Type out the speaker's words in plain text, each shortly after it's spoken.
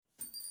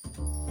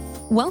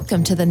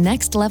Welcome to the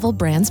Next Level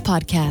Brands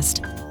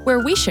podcast, where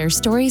we share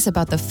stories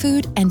about the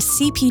food and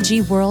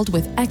CPG world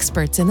with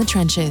experts in the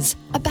trenches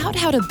about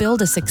how to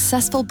build a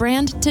successful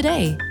brand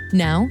today.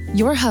 Now,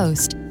 your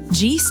host,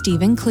 G.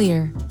 Stephen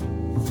Clear.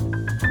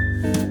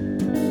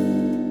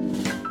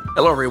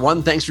 Hello,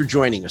 everyone. Thanks for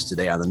joining us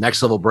today on the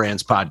Next Level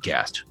Brands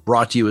podcast,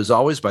 brought to you as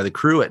always by the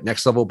crew at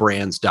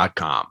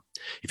nextlevelbrands.com.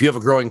 If you have a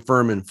growing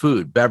firm in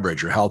food,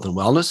 beverage, or health and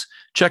wellness,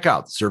 check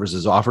out the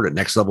services offered at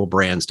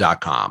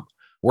nextlevelbrands.com.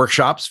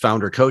 Workshops,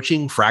 founder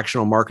coaching,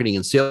 fractional marketing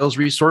and sales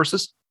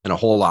resources, and a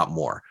whole lot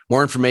more.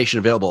 More information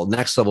available at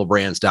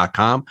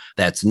nextlevelbrands.com.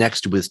 That's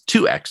next with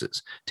 2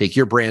 X's. Take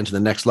your brand to the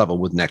next level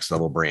with Next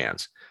Level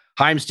Brands.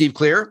 Hi, I'm Steve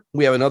Clear.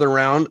 We have another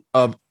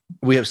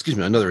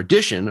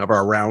edition of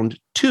our round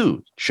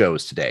 2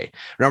 shows today.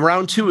 Now,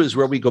 round 2 is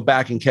where we go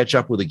back and catch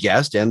up with a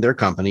guest and their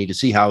company to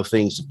see how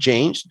things have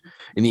changed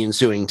in the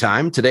ensuing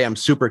time. Today, I'm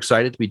super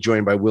excited to be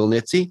joined by Will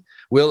Nitze.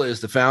 Will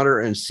is the founder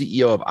and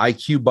CEO of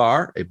IQ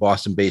Bar, a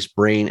Boston-based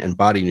brain and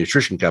body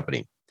nutrition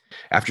company.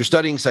 After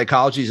studying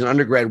psychology as an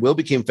undergrad, Will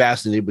became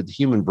fascinated with the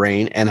human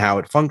brain and how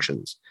it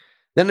functions.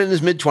 Then in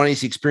his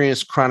mid-20s, he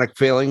experienced chronic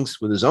failings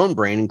with his own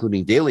brain,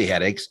 including daily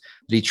headaches,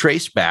 that he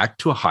traced back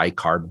to a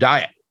high-carb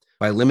diet.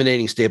 By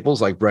eliminating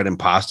staples like bread and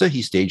pasta,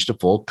 he staged a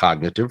full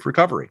cognitive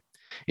recovery.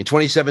 In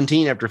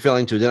 2017, after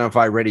failing to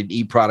identify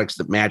ready-to-eat products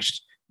that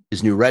matched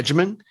his new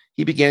regimen,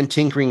 he began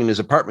tinkering in his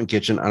apartment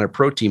kitchen on a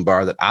protein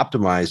bar that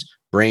optimized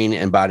brain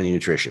and body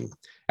nutrition.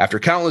 After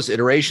countless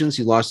iterations,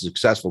 he launched a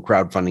successful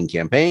crowdfunding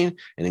campaign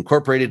and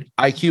incorporated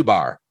IQ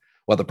Bar.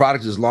 While the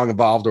product has long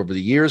evolved over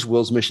the years,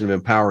 Will's mission of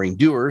empowering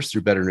doers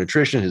through better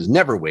nutrition has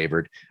never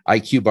wavered.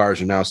 IQ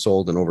Bars are now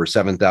sold in over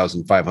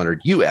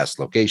 7,500 U.S.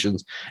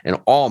 locations and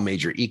all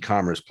major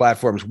e-commerce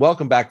platforms.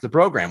 Welcome back to the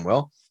program,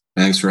 Will.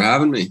 Thanks for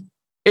having me.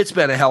 It's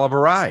been a hell of a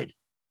ride.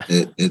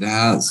 It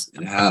has.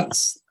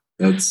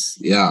 That's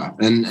yeah.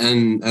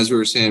 And as we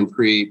were saying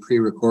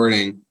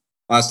pre-recording,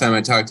 last time I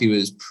talked to you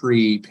was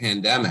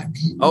pre-pandemic.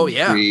 Oh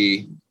yeah.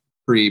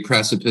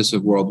 Pre-precipice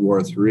of World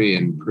War III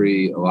and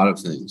pre a lot of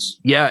things.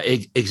 Yeah,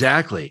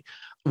 exactly.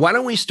 Why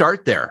don't we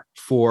start there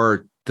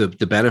for the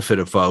benefit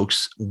of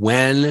folks?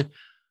 When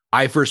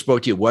I first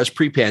spoke to you, it was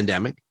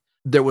pre-pandemic.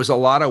 There was a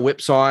lot of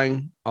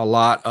whipsawing, a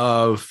lot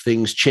of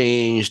things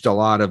changed, a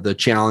lot of the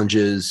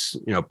challenges,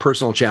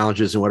 personal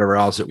challenges and whatever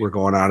else that were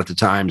going on at the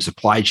time,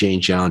 supply chain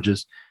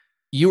challenges.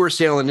 You were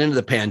sailing into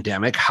the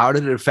pandemic. How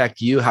did it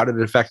affect you? How did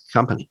it affect the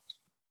company?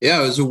 Yeah,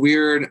 it was a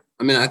weird,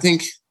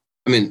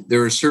 there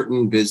were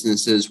certain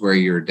businesses where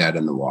you're dead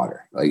in the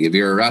water. Like if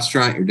you're a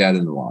restaurant, you're dead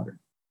in the water.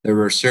 There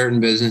were certain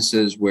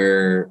businesses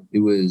where it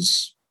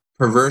was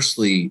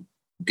perversely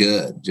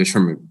good, just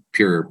from a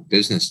pure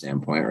business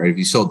standpoint, right? If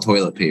you sold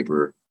toilet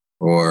paper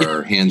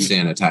or hand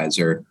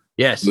sanitizer,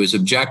 yes, it was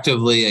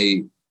objectively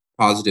a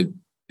positive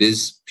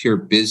pure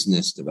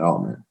business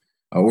development,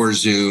 or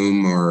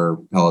Zoom or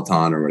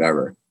Peloton or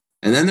whatever.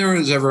 And then there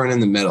was everyone in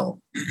the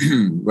middle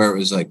where it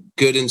was like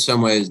good in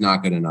some ways,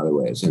 not good in other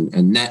ways.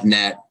 And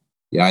net,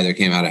 you either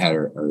came out ahead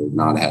or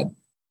not ahead.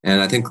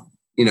 And I think,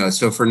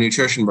 so for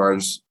nutrition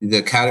bars,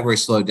 the category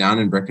slowed down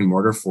in brick and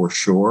mortar for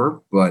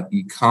sure, but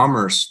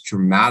e-commerce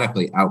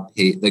dramatically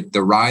outpaced, like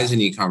the rise in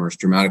e-commerce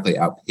dramatically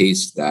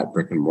outpaced that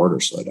brick and mortar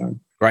slowdown.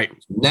 Right.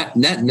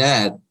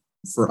 Net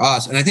for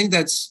us. And I think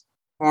that's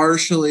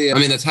partially,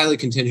 that's highly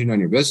contingent on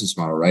your business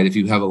model, right? If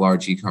you have a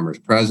large e-commerce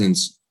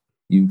presence,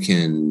 you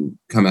can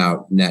come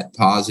out net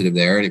positive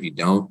there. And if you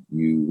don't,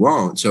 you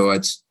won't. So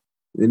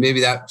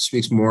maybe that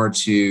speaks more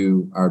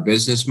to our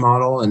business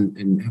model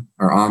and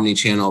our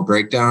omni-channel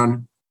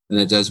breakdown than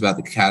it does about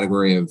the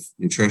category of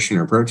nutrition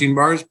or protein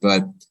bars.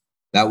 But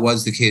that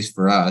was the case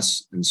for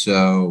us. And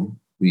so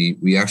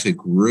we actually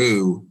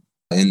grew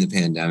in the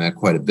pandemic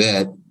quite a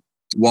bit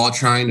while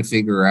trying to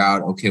figure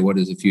out, okay, what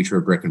does the future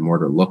of brick and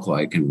mortar look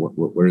like? And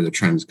what are the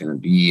trends going to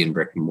be in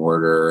brick and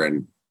mortar?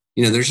 And,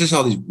 there's just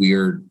all these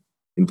weird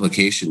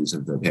implications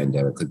of the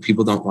pandemic. Like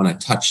people don't want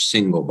to touch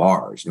single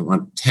bars. You don't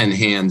want 10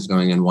 hands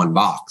going in one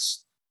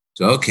box.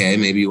 So, okay,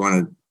 maybe you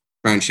want to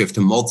try and shift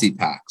to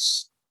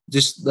multi-packs,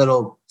 just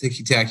little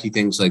ticky-tacky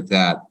things like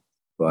that.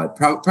 But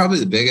probably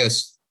the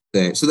biggest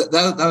thing. So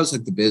that was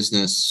like the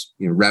business,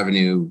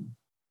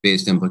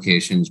 revenue-based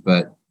implications.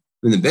 But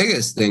the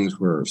biggest things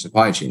were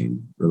supply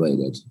chain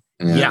related.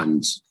 And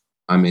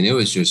it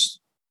was just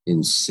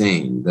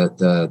insane that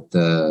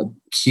the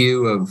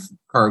queue of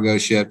cargo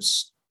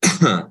ships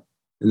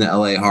in the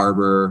LA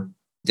harbor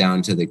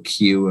down to the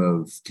queue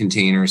of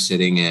containers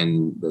sitting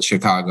in the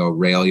Chicago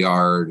rail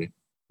yard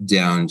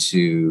down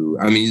to,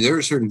 there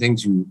were certain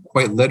things you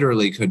quite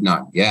literally could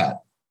not get.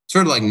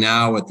 Sort of like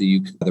now with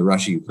the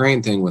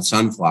Russia-Ukraine thing with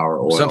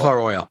sunflower oil.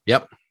 Sunflower oil.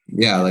 Yep.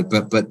 Yeah.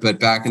 But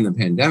back in the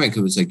pandemic,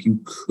 it was like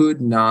you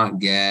could not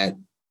get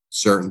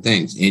certain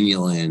things,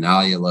 inulin,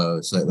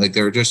 allulose, like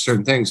there were just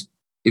certain things.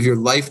 If your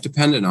life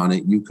depended on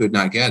it, you could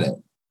not get it,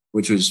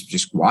 which was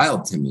just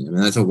wild to me.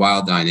 That's a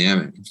wild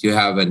dynamic. If you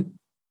have a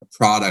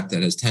product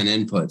that has 10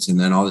 inputs and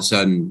then all of a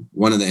sudden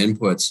one of the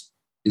inputs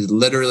is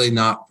literally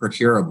not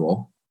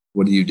procurable,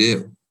 what do you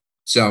do?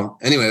 So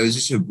anyway, it was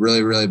just a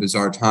really, really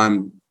bizarre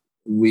time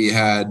we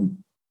had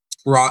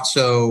brought,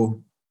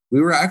 so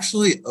we were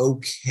actually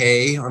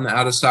okay on the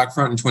out of stock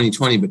front in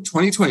 2020, but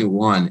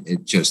 2021,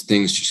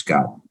 things just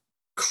got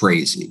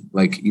crazy,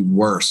 like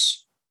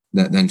worse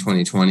than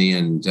 2020.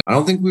 And I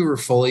don't think we were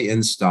fully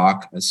in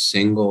stock a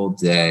single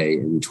day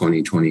in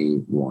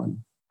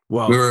 2021.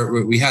 Well,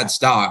 We had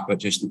stock, but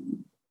just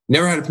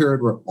never had a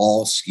period where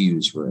all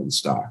SKUs were in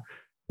stock.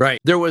 Right.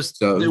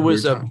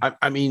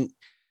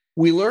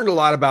 We learned a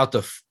lot about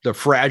the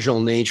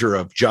fragile nature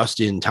of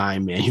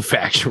just-in-time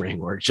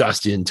manufacturing or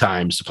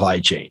just-in-time supply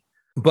chain.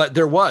 But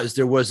there was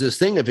this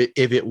thing of it,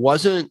 if it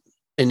wasn't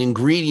an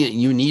ingredient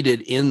you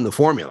needed in the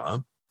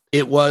formula,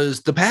 it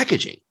was the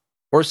packaging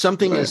or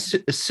something as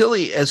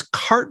silly as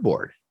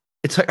cardboard.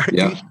 It's like, are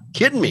you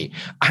kidding me?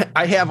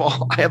 I have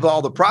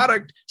all the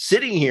product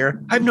sitting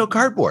here. I have no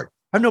cardboard.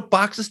 I have no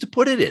boxes to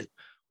put it in.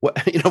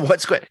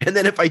 What's good? And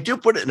then if I do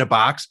put it in a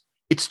box,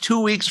 it's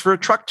 2 weeks for a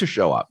truck to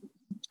show up.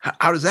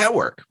 How does that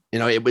work?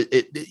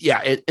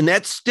 And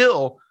that's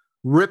still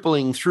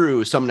rippling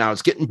through some. Now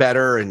it's getting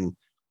better. And,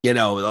 the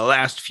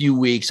last few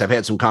weeks, I've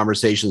had some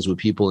conversations with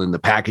people in the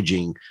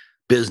packaging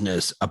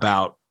business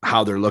about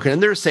how they're looking,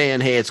 and they're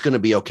saying, hey, it's going to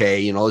be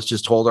okay. Let's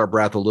just hold our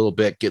breath a little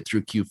bit, get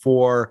through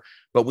Q4,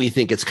 but we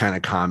think it's kind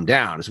of calmed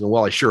down. It's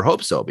well, I sure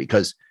hope so,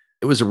 because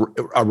it was a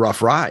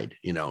rough ride.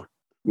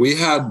 We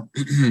had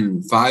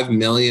 5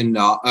 million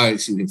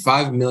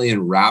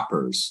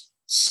wrappers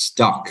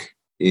stuck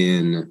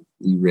in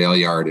the rail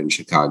yard in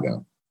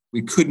Chicago.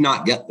 We could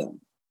not get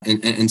them.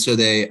 And so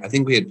I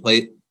think we had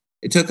played,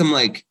 it took them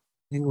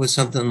I think it was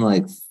something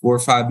like 4 or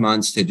 5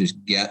 months to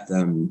just get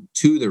them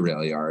to the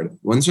rail yard.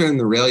 Once they're in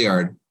the rail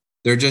yard,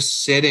 they're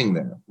just sitting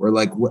there. We're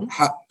like,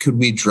 could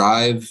we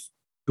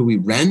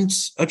rent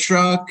a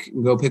truck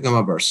and go pick them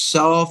up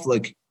ourselves?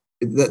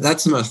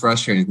 That's the most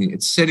frustrating thing.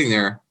 It's sitting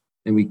there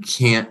and we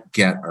can't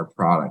get our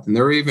product. And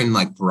there were even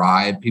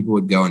people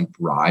would go and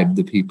bribe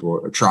the people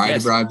or try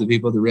to bribe the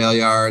people at the rail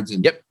yards.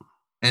 And,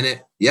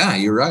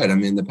 you're right. I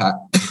mean,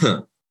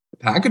 the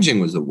packaging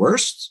was the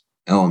worst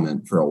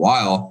element for a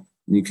while.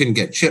 You couldn't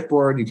get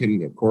chipboard, you couldn't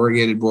get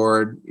corrugated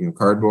board,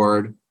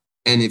 cardboard.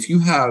 And if you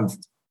have,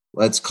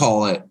 let's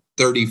call it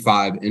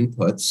 35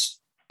 inputs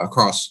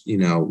across, 7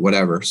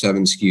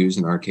 SKUs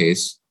in our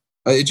case,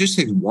 it just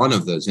takes one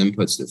of those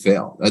inputs to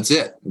fail. That's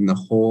it. And the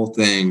whole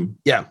thing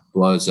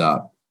blows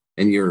up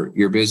and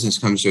your business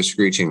comes to a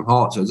screeching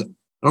halt. So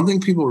I don't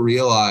think people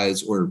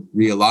realized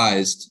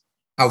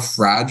how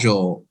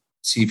fragile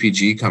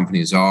CPG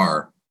companies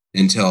are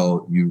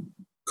until you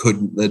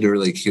could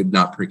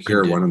not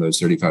procure one of those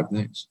 35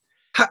 things.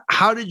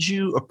 How did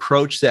you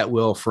approach that,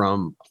 Will,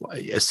 from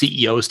a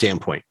CEO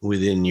standpoint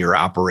within your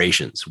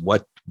operations?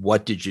 What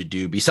did you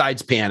do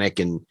besides panic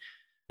and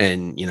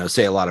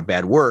say a lot of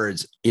bad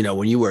words?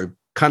 When you were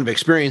kind of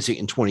experiencing it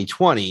in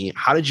 2020,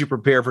 how did you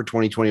prepare for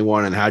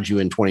 2021, and how did you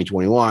in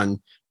 2021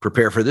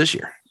 prepare for this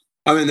year?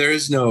 I mean, there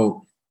is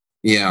no,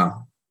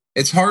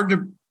 it's hard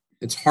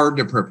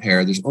to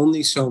prepare. There's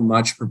only so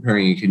much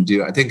preparing you can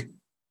do. I think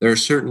there are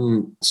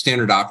certain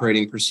standard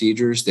operating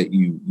procedures that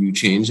you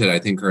change that I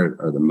think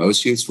are the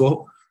most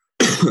useful.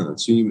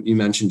 So you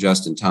mentioned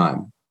just in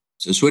time.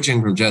 So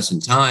switching from just in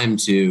time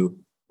to,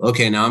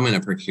 okay, now I'm going to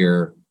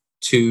procure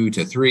 2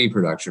 to 3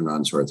 production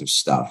runs worth of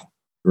stuff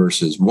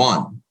versus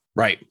 1.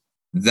 Right.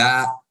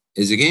 That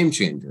is a game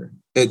changer.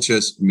 It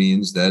just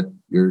means that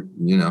your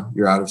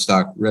out of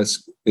stock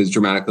risk is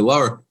dramatically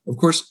lower. Of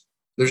course,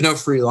 there's no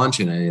free lunch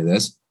in any of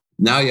this.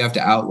 Now you have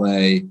to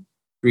outlay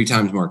 3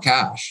 times more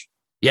cash.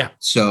 Yeah.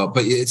 So,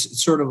 but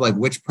it's sort of like,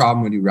 which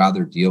problem would you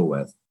rather deal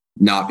with?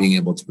 Not being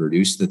able to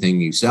produce the thing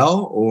you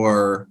sell,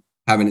 or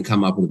having to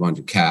come up with a bunch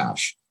of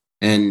cash?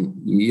 And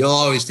you'll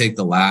always take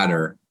the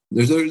latter.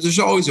 There's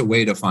always a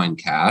way to find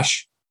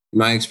cash. In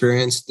my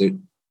experience, that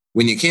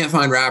when you can't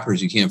find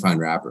wrappers, you can't find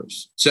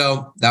wrappers.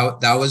 So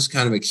that was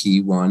kind of a key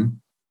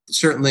one.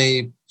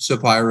 Certainly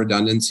supplier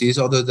redundancies,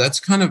 although I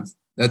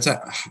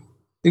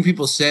think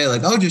people say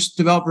just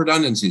develop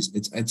redundancies.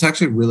 It's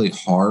actually really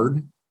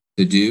hard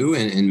to do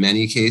in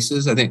many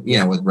cases. I think,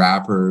 with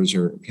wrappers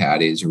or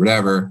caddies or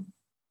whatever,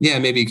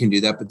 maybe you can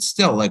do that, but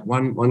still,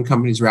 one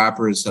company's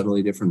wrapper is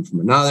subtly different from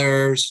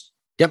another's.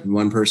 Yep. And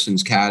one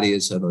person's caddy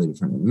is subtly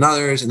different from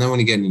another's. And then when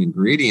you get into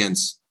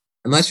ingredients,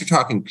 unless you're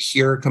talking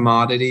pure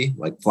commodity,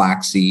 like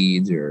flax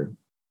seeds or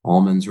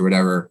almonds or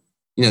whatever,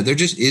 there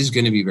just is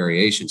going to be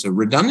variation. So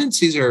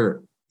redundancies I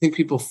think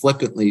people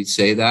flippantly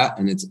say that,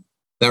 and it's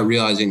without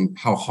realizing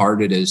how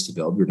hard it is to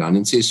build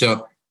redundancy.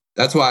 So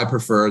that's why I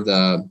prefer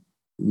the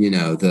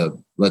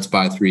let's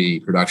buy 3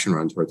 production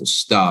runs worth of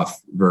stuff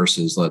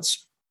versus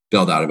let's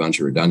build out a bunch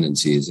of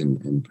redundancies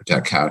and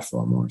protect cash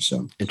flow more.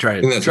 So and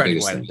try to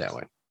widen it that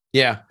way.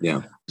 Yeah.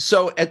 Yeah.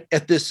 So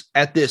at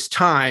this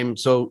time,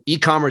 so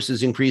e-commerce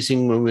is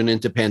increasing when we went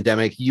into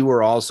pandemic. You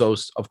were also,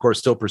 of course,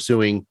 still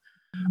pursuing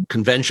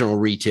conventional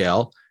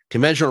retail.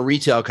 Conventional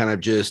retail kind of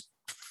just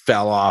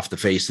fell off the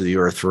face of the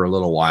earth for a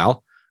little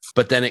while,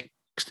 but then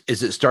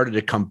as it started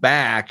to come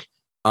back,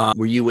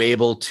 were you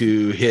able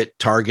to hit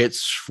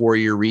targets for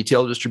your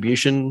retail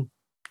distribution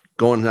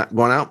going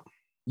out?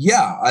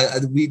 Yeah,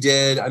 we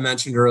did. I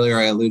mentioned earlier,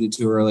 I alluded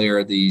to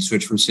earlier, the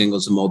switch from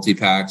singles to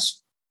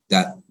multi-packs.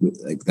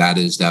 That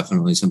is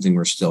definitely something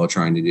we're still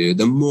trying to do.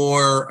 The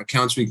more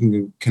accounts we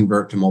can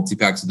convert to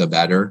multi-packs, the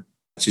better.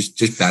 It's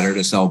just better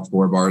to sell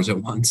 4 bars at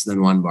once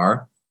than 1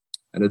 bar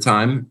at a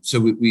time. So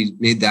we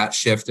made that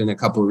shift in a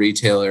couple of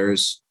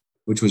retailers,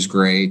 which was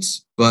great.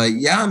 But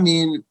yeah, I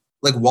mean,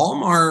 like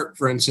Walmart,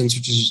 for instance,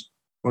 which is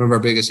one of our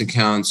biggest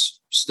accounts,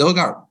 still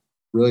got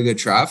really good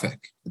traffic.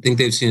 I think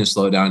they've seen a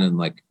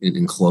slowdown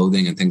in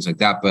clothing and things like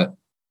that. But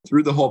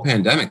through the whole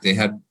pandemic, they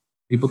had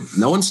people,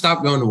 no one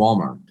stopped going to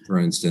Walmart, for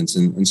instance.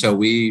 And so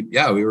we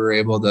were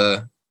able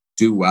to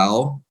do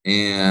well.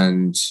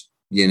 And,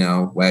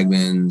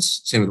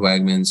 Wegmans,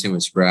 same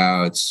with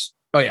Sprouts.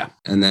 Oh, yeah.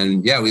 And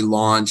then, we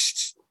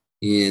launched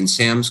in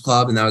Sam's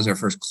Club, and that was our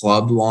first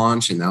club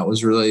launch. And that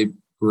was really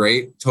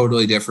great.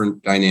 Totally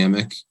different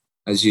dynamic,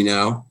 as you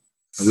know.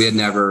 We had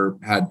never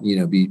had,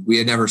 we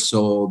had never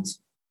sold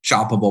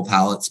shoppable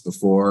pallets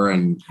before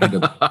and had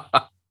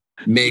to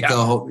make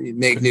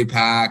make new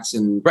packs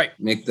and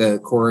make the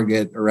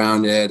corrugate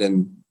around it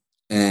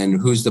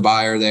and who's the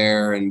buyer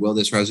there and will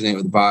this resonate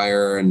with the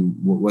buyer and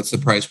what's the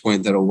price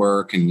point that'll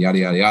work and yada,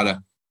 yada,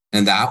 yada.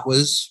 And that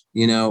was,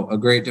 a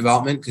great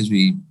development because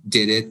we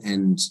did it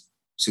and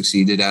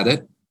succeeded at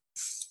it.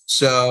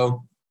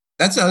 So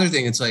that's the other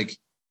thing. It's like,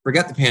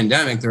 forget the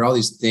pandemic. There are all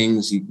these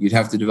things you'd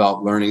have to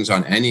develop learnings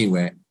on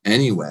anyway,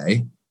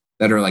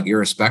 that are like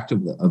irrespective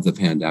of the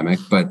pandemic.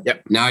 But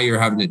now you're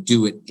having to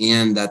do it.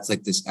 And that's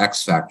like this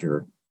X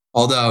factor.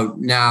 Although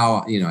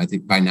now, I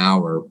think by now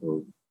we're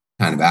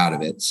kind of out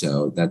of it.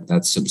 So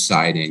that's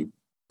subsiding.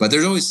 But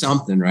there's always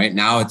something, right?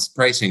 Now it's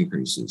price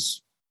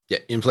increases. Yeah.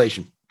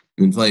 Inflation.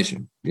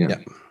 Yeah.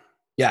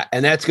 Yeah.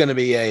 And that's going to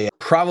be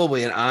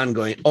probably an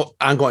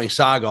ongoing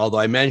saga. Although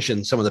I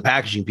mentioned some of the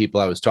packaging people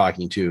I was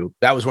talking to,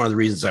 that was one of the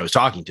reasons I was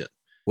talking to,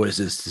 was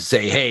to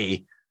say,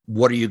 hey,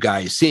 what are you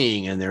guys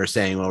seeing? And they're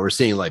saying, well, we're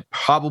seeing like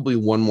probably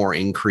one more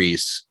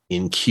increase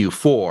in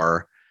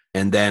Q4,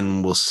 and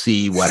then we'll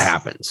see what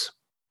happens.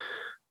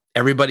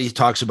 Everybody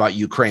talks about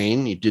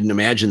Ukraine. You didn't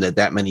imagine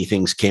that many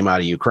things came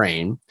out of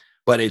Ukraine,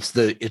 but it's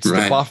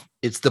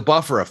the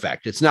buffer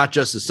effect. It's not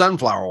just the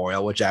sunflower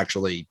oil, which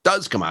actually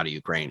does come out of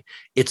Ukraine.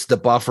 It's the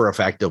buffer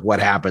effect of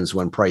what happens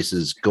when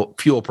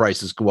fuel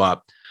prices go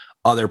up,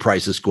 other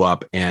prices go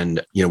up,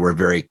 and we're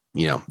very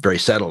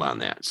settled on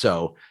that.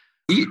 So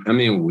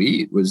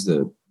wheat was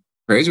the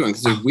crazy one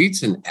because there's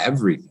wheats in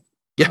everything.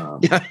 Yeah.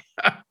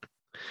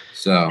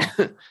 So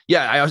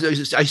yeah,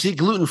 I see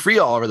gluten-free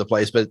all over the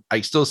place, but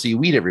I still see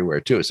wheat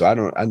everywhere too. So I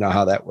don't know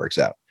how that works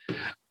out.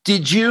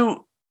 Did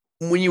you,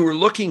 when you were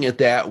looking at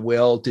that,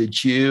 Will,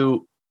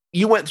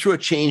 you went through a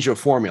change of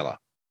formula,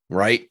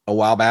 right? A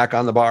while back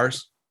on the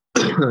bars?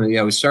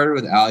 Yeah, we started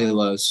with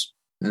allulose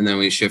and then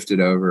we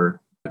shifted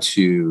over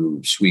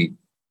to sweet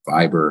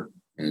fiber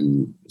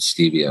and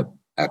stevia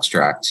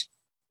extract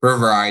for a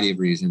variety of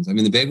reasons. I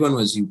mean, the big one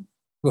was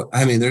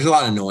there's a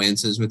lot of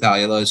annoyances with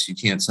allulose. You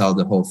can't sell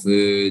to Whole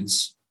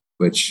Foods,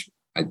 which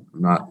I'm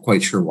not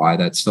quite sure why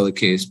that's still the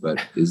case,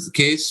 but is the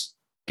case.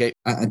 Okay.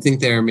 I think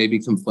they're maybe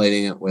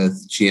conflating it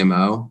with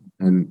GMO,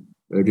 and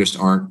there just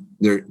aren't.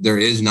 There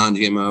is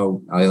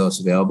non-GMO allulose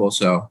available.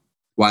 So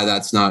why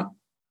that's not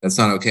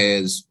okay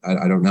is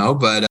I don't know.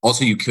 But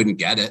also you couldn't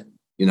get it.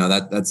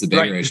 That's the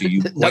bigger issue.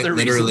 You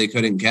literally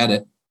couldn't get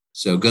it.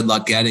 So good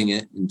luck getting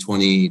it in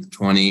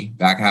 2020,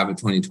 back half of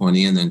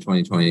 2020, and then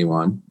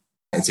 2021.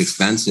 It's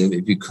expensive.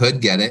 If you could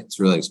get it, it's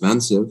really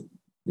expensive,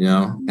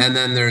 And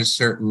then there's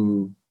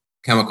certain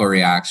chemical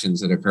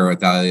reactions that occur with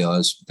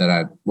allulose that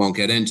I won't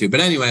get into. But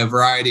anyway, a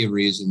variety of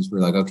reasons. We're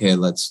like, okay,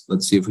 let's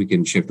see if we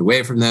can shift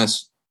away from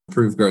this,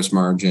 improve gross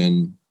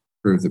margin,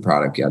 improve the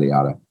product, yada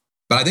yada.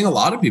 But I think a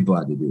lot of people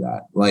had to do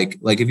that. Like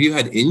if you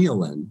had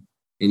inulin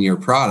in your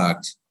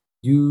product,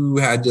 you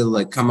had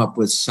to come up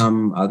with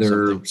some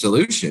other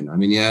solution. I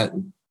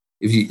mean,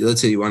 let's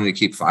say you wanted to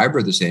keep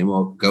fiber the same,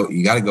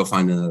 you got to go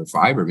find another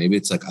fiber. Maybe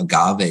it's like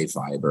agave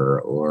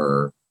fiber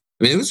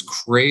it was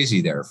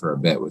crazy there for a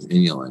bit with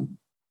inulin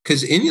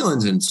because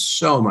inulin's in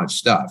so much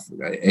stuff,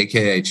 right?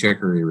 AKA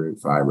chicory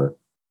root fiber.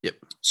 Yep.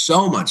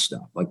 So much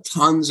stuff, like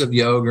tons of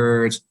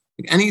yogurts,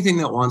 anything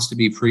that wants to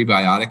be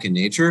prebiotic in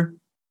nature,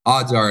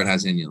 odds are it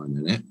has inulin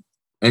in it,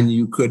 and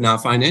you could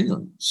not find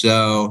inulin.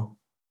 So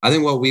I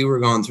think what we were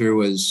going through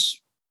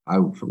was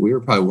we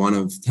were probably one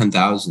of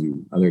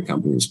 10,000 other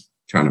companies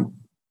trying to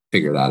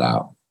figure that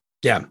out.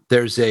 Yeah,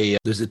 there's a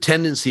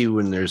tendency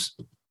when there's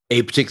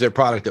a particular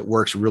product that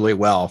works really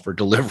well for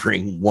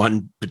delivering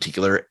one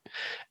particular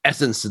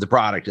essence to the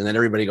product, and then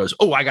everybody goes,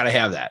 "Oh, I got to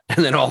have that,"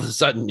 and then all of a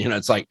sudden,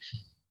 it's like,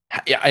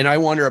 yeah. And I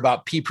wonder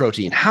about pea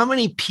protein. How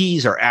many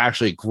peas are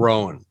actually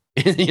grown?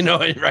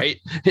 Right?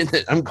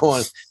 And I'm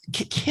going,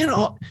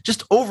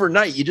 just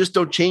overnight, you just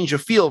don't change a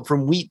field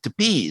from wheat to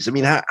peas. I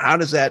mean, how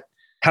does that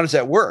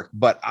work?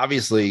 But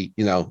obviously,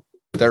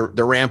 they're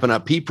ramping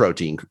up pea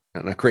protein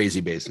on a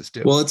crazy basis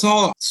too. Well, it's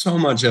all, so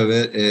much of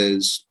it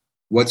is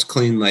what's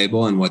clean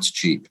label and what's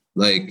cheap,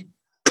 and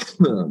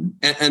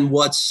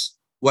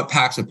what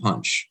packs a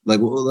punch, like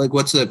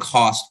what's the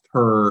cost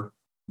per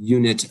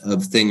unit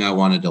of thing I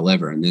want to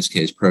deliver, in this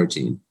case,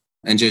 protein.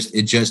 And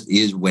it just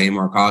is way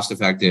more cost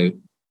effective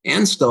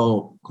and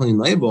still clean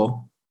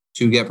label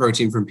to get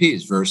protein from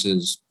peas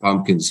versus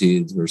pumpkin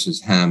seeds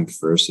versus hemp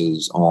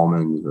versus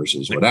almonds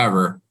versus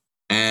whatever.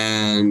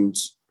 And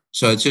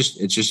so it's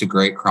just a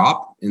great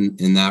crop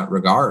in that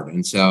regard.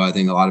 And so I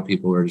think a lot of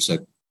people are just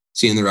like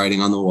seeing the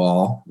writing on the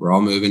wall. We're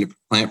all moving to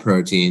plant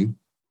protein.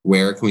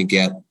 Where can we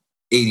get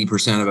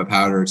 80% of a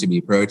powder to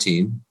be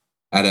protein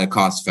at a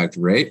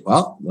cost-effective rate?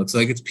 Well, looks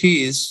like it's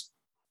peas.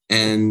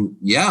 And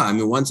yeah, I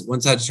mean, once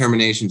that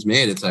determination's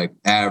made, it's like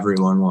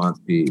everyone wants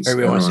peas.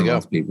 Everyone wants to go.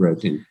 Wants pea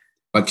protein.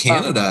 But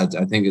Canada,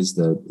 I think, is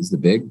the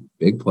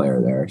big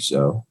player there.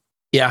 So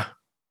yeah,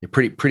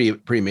 pretty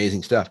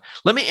amazing stuff.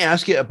 Let me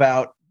ask you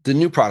about the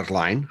new product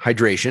line,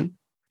 hydration.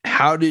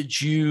 How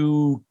did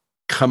you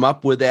come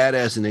up with that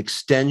as an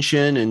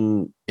extension?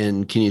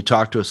 And can you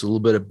talk to us a little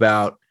bit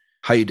about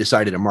how you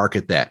decided to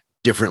market that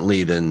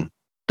differently than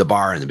the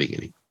bar in the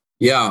beginning?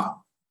 Yeah,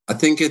 I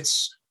think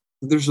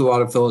there's a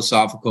lot of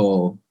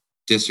philosophical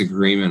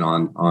disagreement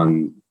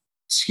on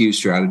SKU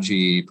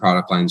strategy,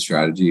 product line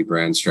strategy,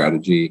 brand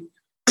strategy.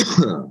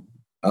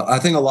 I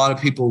think a lot of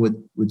people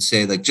would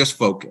say, like, just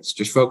focus,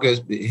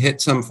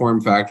 hit some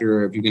form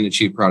factor. If you can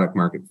achieve product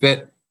market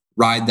fit,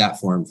 ride that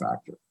form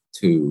factor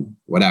to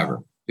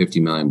whatever, 50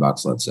 million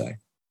bucks, let's say.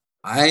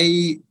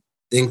 I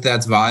think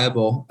that's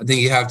viable. I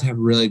think you have to have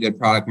a really good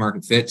product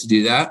market fit to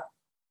do that,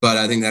 but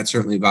I think that's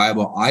certainly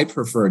viable. I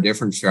prefer a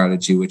different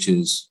strategy, which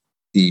is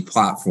the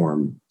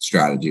platform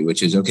strategy,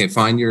 which is, okay,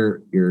 find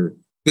your,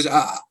 because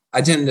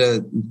I tend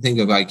to think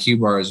of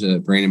IQ Bar as a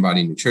brain and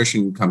body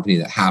nutrition company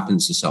that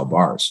happens to sell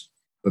bars,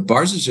 but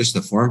bars is just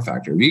the form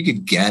factor. If you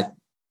could get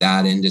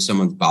that into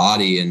someone's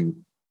body and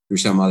through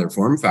some other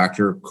form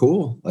factor,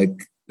 cool.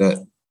 Like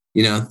that,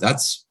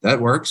 that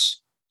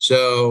works.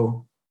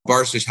 So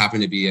bars just happen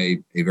to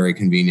be a very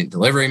convenient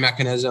delivery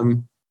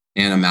mechanism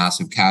and a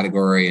massive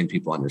category, and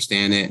people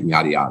understand it and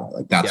yada, yada.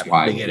 Like that's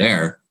why we're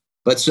there.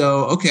 But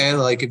so, okay,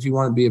 like if you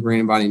want to be a brain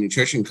and body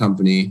nutrition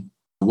company,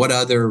 what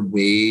other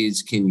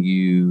occasions can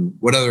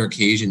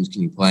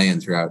you play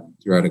in throughout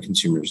a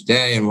consumer's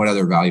day, and what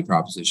other value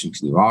proposition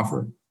can you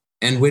offer?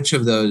 And which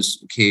of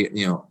those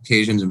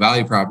occasions and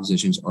value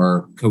propositions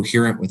are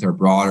coherent with our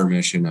broader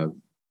mission of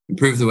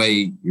improve the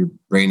way your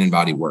brain and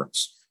body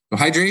works? So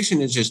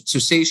hydration is so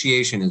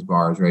satiation is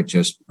bars, right?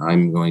 Just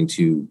I'm going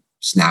to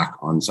snack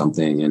on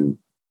something and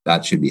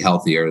that should be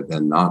healthier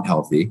than not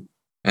healthy.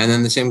 And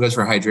then the same goes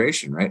for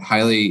hydration, right?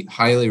 Highly,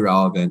 highly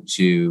relevant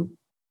to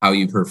how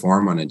you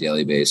perform on a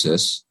daily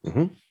basis.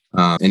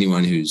 Mm-hmm.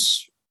 Anyone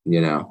who's,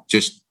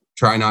 just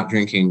try not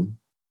drinking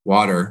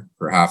water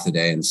for half the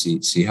day and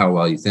see how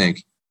well you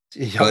think,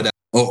 but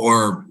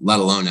or let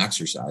alone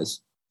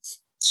exercise.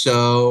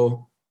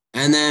 So,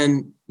 and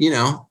then,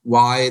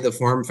 why the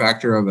form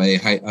factor of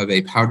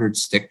a powdered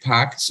stick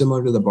pack,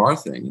 similar to the bar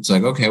thing. It's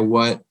like, okay,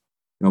 what,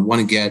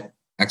 want to get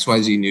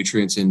XYZ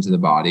nutrients into the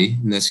body,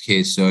 in this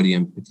case,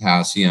 sodium,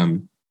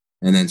 potassium,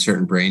 and then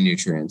certain brain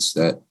nutrients,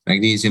 that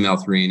magnesium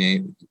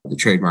L-threonate, the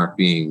trademark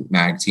being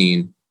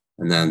Magtein,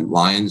 and then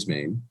lion's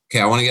mane.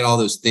 Okay, I want to get all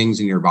those things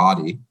in your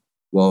body.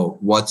 Well,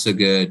 what's a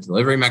good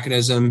delivery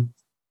mechanism?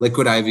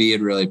 Liquid IV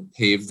had really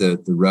paved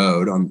the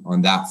road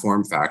on that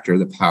form factor,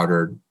 the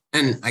powdered,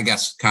 and I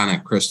guess kind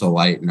of Crystal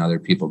Light and other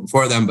people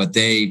before them, but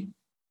they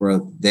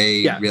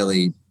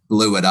really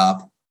blew it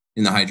up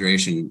in the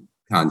hydration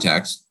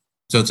context.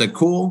 So it's like,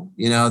 cool,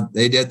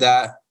 they did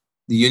that.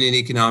 The unit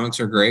economics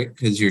are great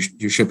because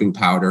you're shipping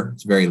powder.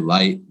 It's very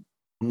light.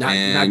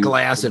 Not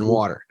glass and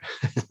water.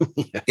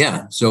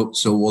 Yeah. So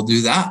we'll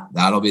do that.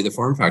 That'll be the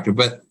form factor.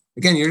 But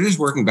again, you're just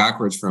working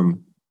backwards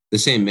from the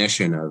same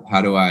mission of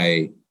how do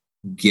I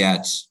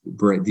get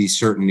these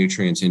certain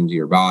nutrients into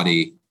your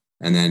body?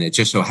 And then it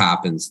just so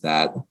happens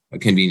that a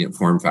convenient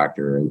form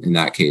factor in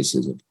that case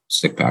is a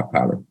stick pack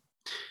powder.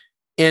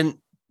 And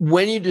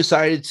when you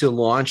decided to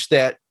launch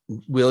that,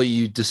 Will,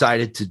 you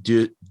decided to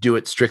do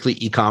it strictly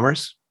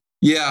e-commerce?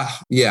 Yeah.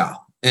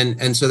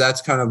 And so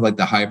that's kind of like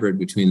the hybrid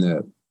between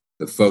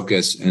the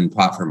focus and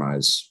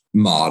platformize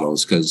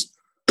models. Because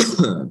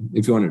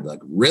if you wanted to like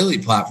really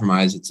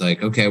platformize, it's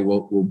like, okay,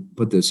 we'll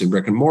put this in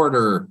brick and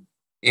mortar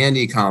and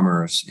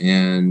e-commerce,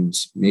 and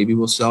maybe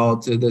we'll sell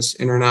it to this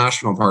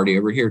international party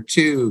over here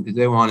too, because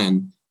they want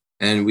in.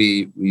 And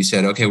we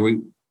said, okay, we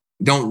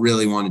don't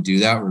really want to do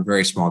that. We're a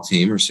very small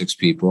team, we're 6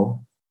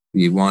 people.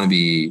 We want to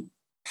be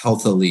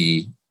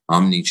healthily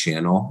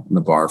omni-channel on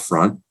the bar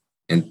front.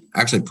 And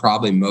actually,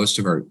 probably most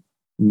of our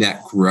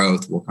net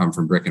growth will come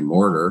from brick and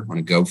mortar on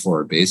a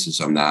go-forward basis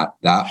on that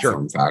sure.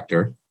 form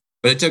factor.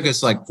 But it took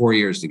us like 4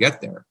 years to get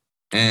there.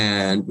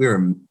 And we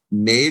were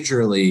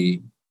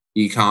majorly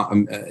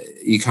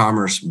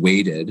e-commerce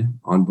weighted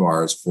on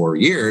bars for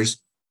years.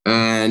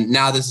 And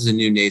now this is a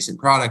new nascent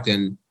product.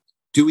 And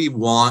do we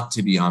want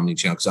to be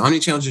omni-channel? Because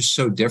omni-channel is just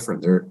so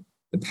different. They're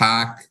the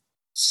pack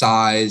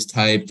size,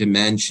 type,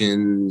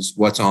 dimensions,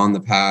 what's on the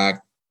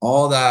pack,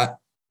 all that.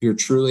 If you're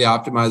truly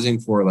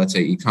optimizing for, let's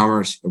say,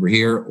 e-commerce over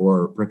here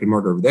or brick and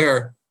mortar over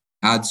there,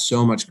 adds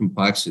so much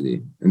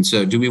complexity. And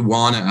so do we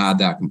want to add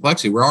that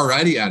complexity? We're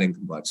already adding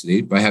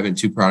complexity by having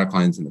 2 product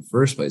lines in the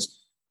first place.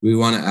 We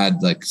want to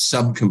add like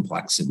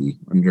sub-complexity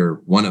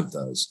under one of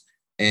those.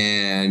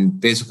 And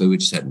basically we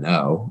just said,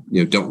 no,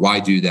 why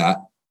do that?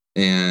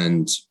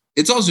 And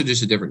it's also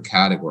just a different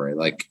category.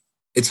 Like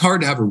it's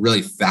hard to have a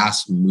really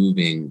fast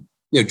moving,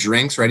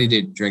 drinks, ready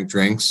to drink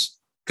drinks,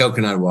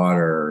 coconut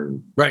water,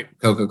 right,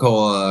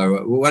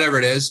 Coca-Cola, whatever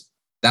it is.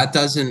 That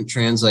doesn't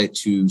translate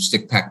to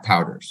stick pack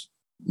powders.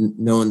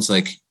 No one's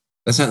like,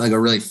 that's not like a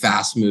really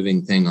fast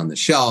moving thing on the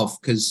shelf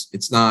because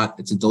it's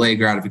a delayed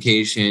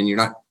gratification. You're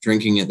not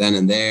drinking it then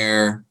and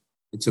there.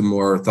 It's a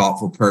more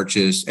thoughtful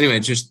purchase. Anyway,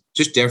 it's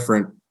just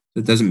different.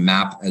 It doesn't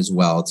map as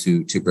well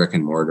to brick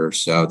and mortar.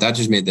 So that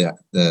just made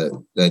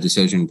the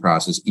decision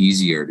process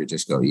easier to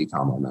just go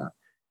e-com on that.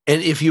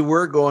 And if you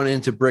were going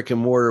into brick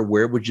and mortar,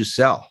 where would you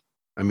sell?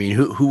 I mean,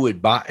 who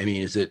would buy? I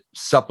mean, is it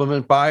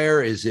supplement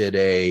buyer? Is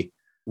it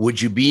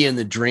would you be in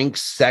the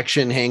drinks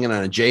section hanging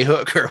on a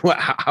J-hook or what?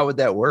 How would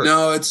that work?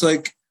 No, it's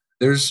like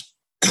there's,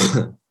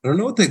 I don't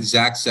know what the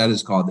exact set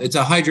is called. It's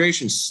a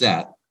hydration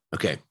set.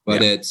 Okay.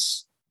 But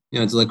it's,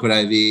 it's Liquid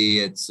IV,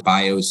 it's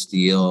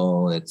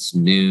BioSteel, it's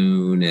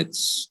Noon,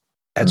 that's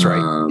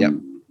right. Yep.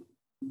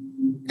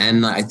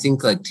 And I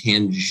think like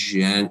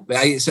Tangent,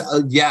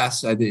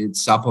 yes, I think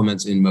it's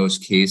supplements in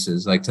most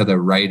cases. Like to the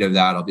right of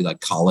that, I'll be like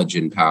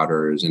collagen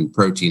powders and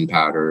protein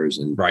powders.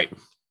 And right.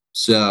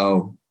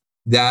 So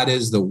that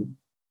is the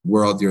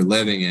world you're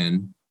living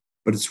in.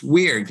 But it's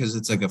weird because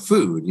it's like a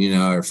food,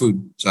 or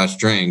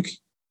food/drink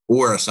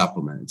or a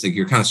supplement. It's like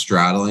you're kind of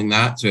straddling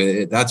that.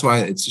 So that's why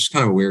it's just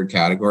kind of a weird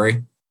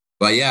category.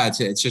 But yeah,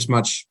 it's just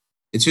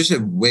a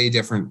way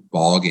different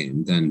ball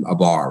game than a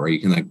bar where you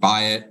can like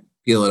buy it,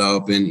 peel it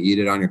open, eat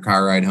it on your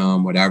car ride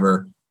home,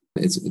 whatever.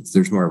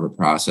 There's more of a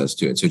process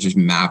to it. So it just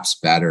maps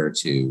better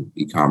to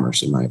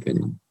e-commerce, in my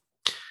opinion.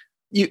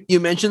 You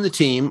mentioned the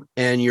team,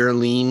 and you're a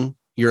lean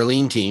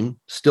team,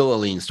 still a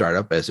lean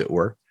startup, as it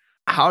were.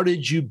 How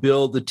did you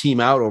build the team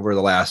out over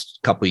the last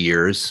couple of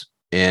years?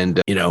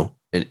 And and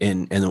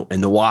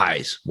the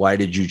whys? Why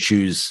did you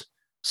choose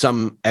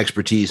some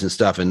expertise and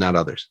stuff and not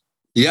others?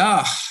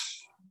 Yeah,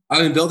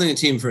 I mean, building a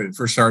team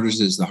for starters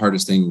is the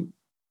hardest thing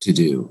to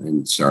do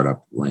in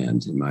startup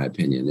land, in my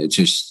opinion. It's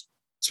just,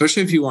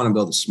 especially if you want to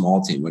build a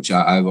small team, which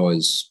I've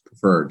always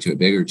preferred to a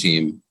bigger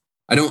team.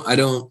 I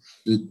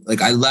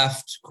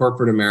left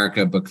corporate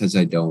America because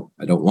I don't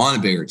want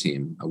a bigger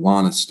team. I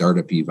want a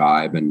startup-y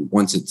vibe. And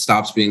once it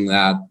stops being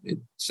that, it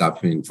stops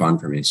being fun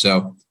for me.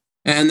 So,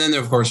 and then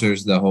of course,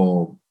 there's the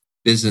whole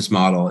business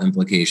model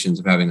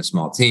implications of having a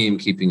small team,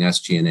 keeping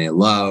SG&A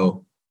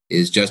low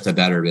is just a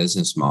better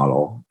business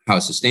model. How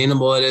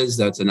sustainable it is,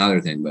 that's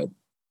another thing. But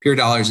pure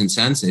dollars and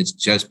cents, it's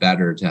just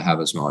better to have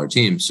a smaller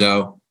team.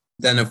 So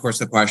then, of course,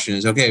 the question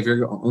is, okay, if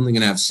you're only going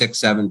to have 6,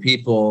 7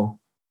 people,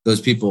 those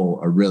people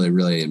are really,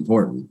 really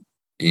important.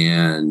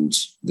 And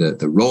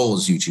the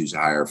roles you choose to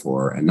hire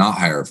for and not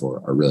hire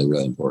for are really,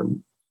 really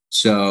important.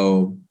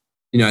 So,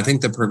 I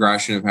think the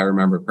progression, if I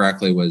remember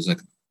correctly, was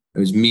like, it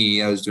was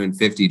me, I was doing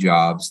 50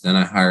 jobs. Then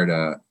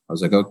I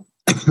was like,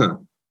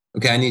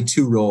 okay, I need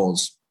 2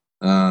 roles.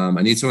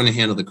 I need someone to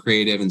handle the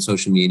creative and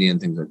social media and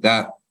things like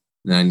that.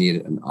 And I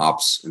need an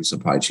ops and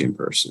supply chain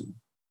person.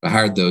 I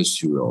hired those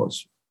 2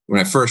 roles. When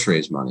I first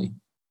raised money,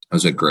 I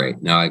was like,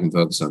 great, now I can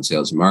focus on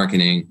sales and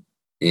marketing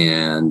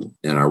and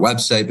in our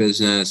website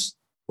business.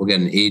 We'll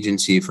get an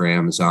agency for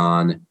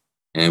Amazon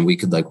and we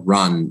could like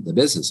run the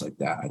business like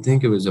that. I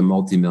think it was a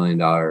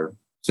multi-million-dollar,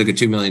 it's like a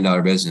 $2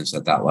 million business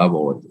at that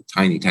level with a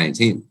tiny, tiny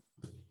team.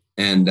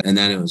 And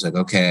then it was like,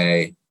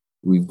 okay,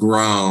 we've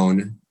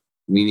grown.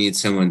 We need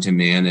someone to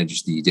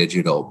manage the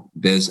digital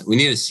business. We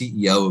need a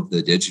CEO of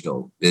the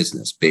digital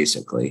business,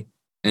 basically.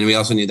 And we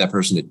also need that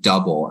person to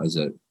double as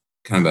a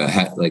kind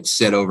of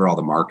sit over all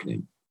the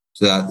marketing.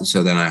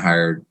 So then I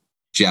hired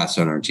Jess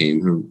on our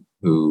team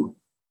who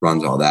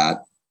runs all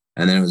that.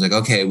 And then it was like,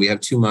 okay, we have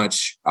too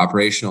much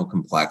operational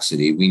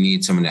complexity. We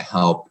need someone to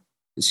help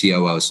the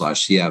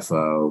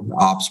COO/CFO,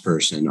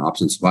 ops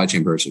and supply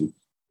chain person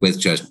with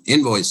just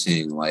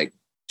invoicing, like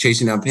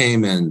chasing down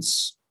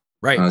payments,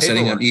 right?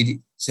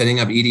 Setting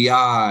up EDI,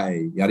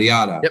 yada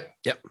yada.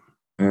 Yep.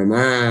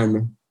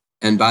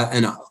 And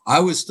I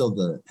was still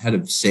the head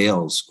of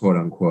sales, quote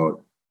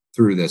unquote,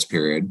 through this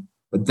period.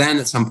 But then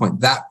at some point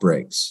that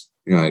breaks.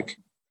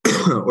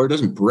 Or it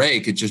doesn't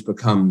break. It just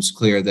becomes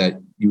clear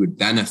that you would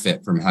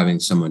benefit from having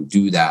someone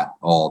do that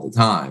all the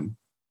time.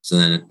 So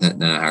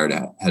then I hired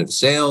a head of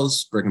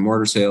sales, brick and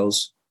mortar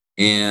sales.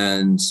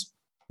 And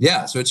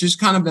yeah, so it's just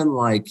kind of been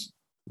like,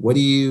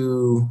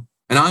 and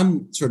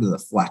I'm sort of the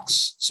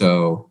flex.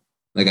 So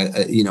like,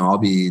 I'll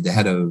be the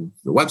head of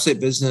the website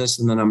business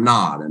and then I'm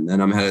not. And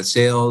then I'm head of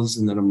sales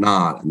and then I'm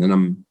not. And then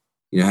I'm,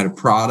 head of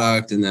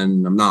product and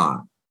then I'm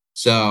not.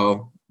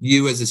 So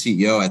you as a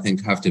CEO, I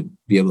think, have to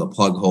be able to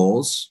plug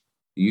holes.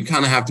 You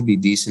kind of have to be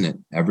decent at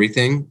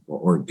everything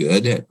or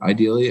good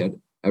ideally at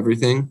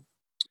everything.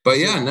 But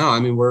yeah, no,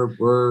 I mean,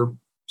 we're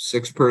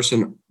 6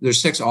 person,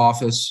 there's 6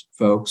 office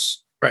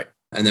folks. Right.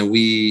 And then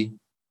we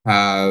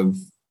have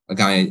a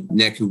guy,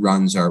 Nick,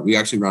 we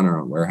actually run our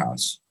own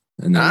warehouse.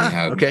 And then we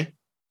have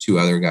two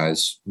other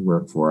guys who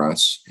work for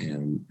us.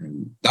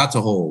 And that's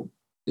a whole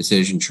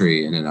decision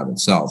tree in and of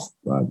itself,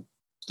 but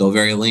still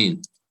very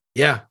lean.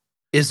 Yeah.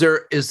 Is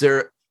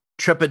there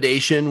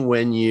trepidation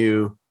when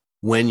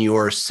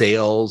your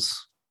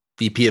sales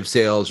VP of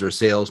sales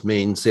or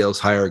main sales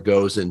hire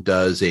goes and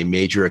does a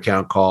major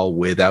account call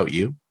without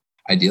you?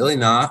 Ideally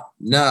not.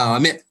 No, I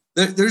mean,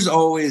 there's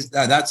always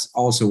that's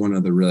also one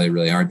of the really,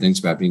 really hard things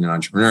about being an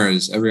entrepreneur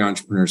is every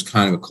entrepreneur is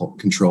kind of a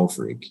control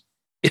freak.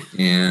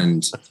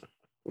 And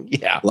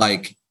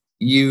like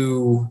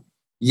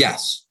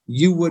yes,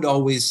 you would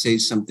always say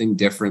something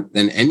different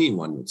than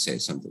anyone would say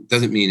something.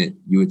 Doesn't mean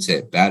you would say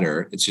it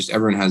better. It's just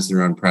everyone has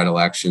their own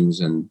predilections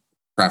and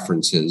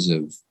preferences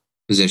of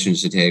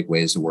positions to take,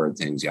 ways to word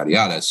things, yada,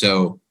 yada.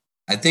 So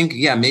I think,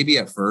 maybe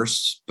at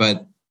first,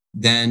 but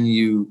then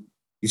you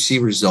see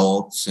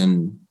results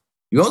and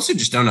you also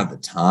just don't have the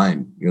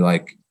time. You're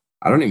like,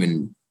 I don't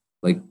even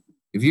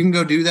if you can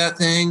go do that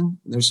thing,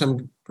 there's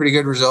some pretty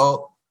good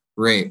result.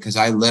 Great. Cause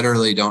I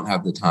literally don't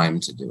have the time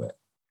to do it.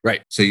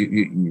 Right. So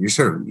you're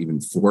sort of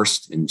even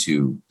forced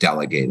into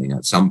delegating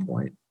at some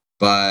point.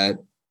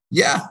 But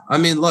I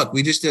mean, look,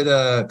 we just did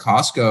a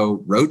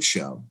Costco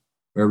roadshow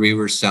where we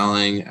were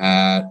selling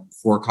at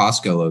 4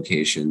 Costco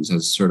locations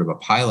as sort of a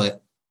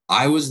pilot.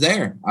 I was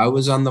there. I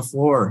was on the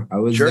floor. I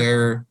was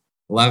there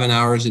 11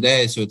 hours a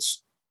day. So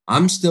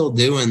I'm still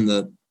doing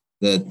the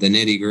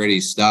nitty gritty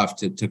stuff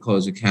to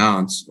close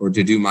accounts or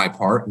to do my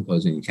part in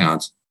closing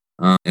accounts.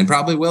 And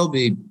probably will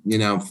be,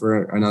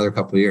 for another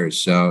couple of years.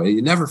 So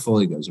it never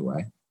fully goes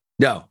away.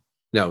 No,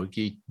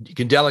 you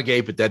can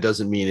delegate, but that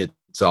doesn't mean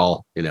it's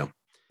all,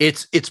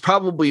 it's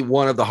probably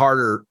one of the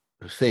harder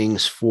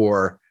things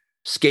for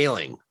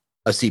scaling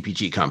a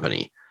CPG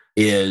company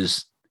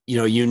is,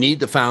 you need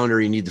the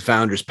founder, you need the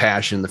founder's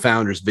passion, the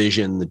founder's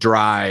vision, the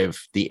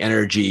drive, the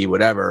energy,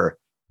 whatever.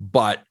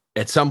 But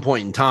at some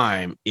point in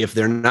time, if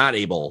they're not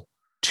able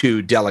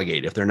to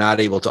delegate, if they're not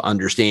able to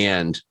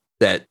understand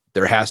that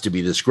there has to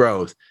be this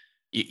growth,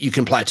 you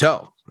can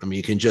plateau. I mean,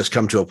 you can just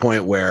come to a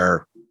point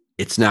where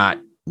it's not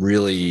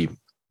really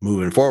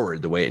moving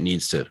forward the way it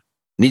needs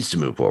to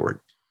move forward.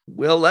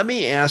 Well, let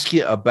me ask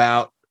you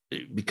about,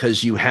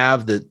 because you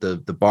have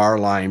the bar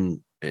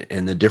line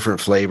and the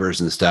different flavors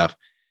and stuff.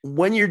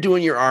 When you're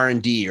doing your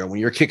R&D or when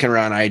you're kicking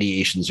around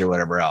ideations or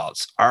whatever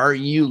else, are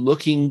you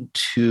looking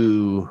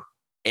to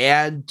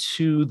add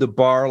to the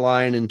bar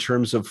line in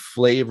terms of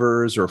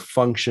flavors or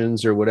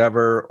functions or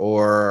whatever?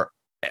 Or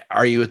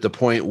are you at the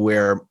point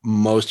where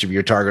most of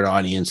your target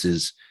audience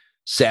is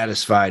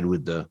satisfied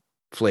with the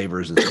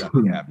flavors and stuff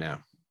you have now?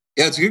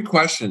 Yeah, it's a good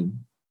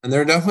question. And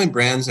there are definitely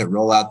brands that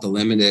roll out the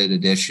limited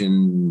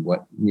edition,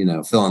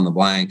 fill in the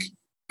blank.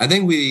 I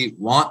think we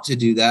want to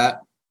do that.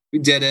 We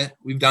did it.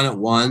 We've done it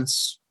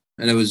once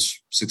and it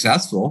was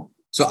successful.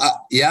 So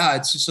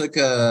it's just like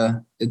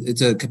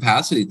it's a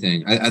capacity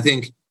thing. I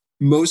think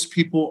most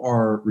people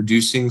are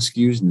reducing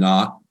SKUs,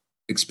 not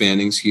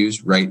expanding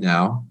SKUs right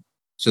now.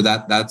 So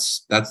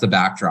that's the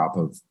backdrop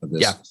of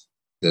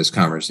this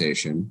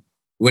conversation,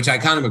 which I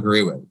kind of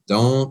agree with.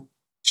 Don't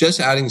just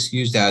adding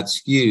SKUs to add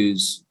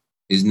SKUs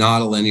is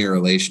not a linear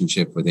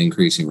relationship with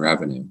increasing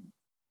revenue.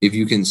 If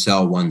you can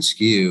sell one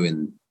SKU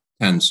in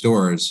 10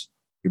 stores,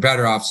 you're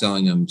better off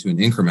selling them to an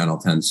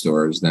incremental 10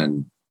 stores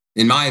than,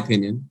 in my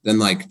opinion, than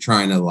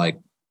trying to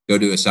go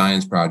do a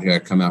science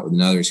project, come out with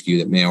another SKU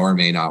that may or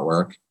may not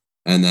work,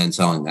 and then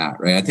selling that,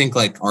 right? I think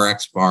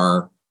RX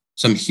Bar,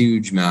 some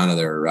huge amount of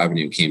their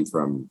revenue came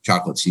from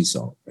chocolate sea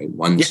salt, right?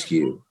 One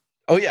SKU.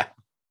 Oh, yeah.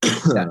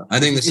 I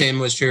think the same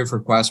was true for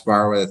Quest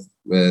Bar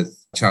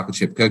with chocolate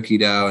chip cookie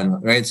dough,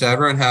 and right. So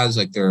everyone has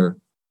their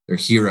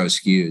hero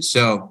SKUs.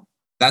 So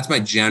that's my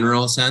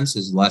general sense: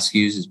 is less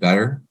SKUs is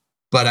better.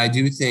 But I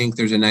do think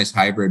there's a nice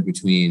hybrid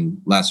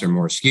between less or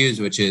more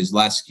SKUs, which is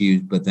less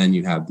SKUs, but then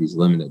you have these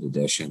limited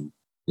edition,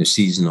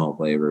 seasonal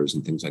flavors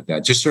and things like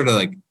that. Just sort of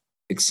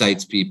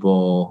excites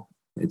people.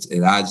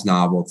 It adds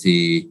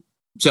novelty.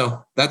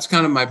 So that's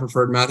kind of my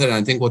preferred method. And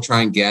I think we'll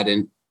try and get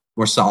in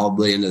more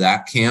solidly into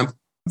that camp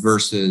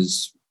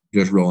versus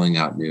just rolling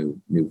out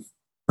new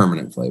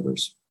permanent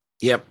flavors.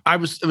 Yep. I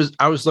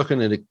was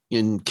looking at it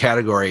in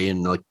category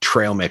and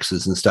trail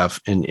mixes and stuff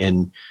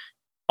and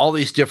all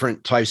these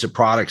different types of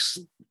products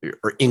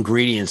or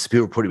ingredients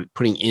people are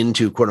putting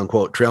into quote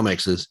unquote trail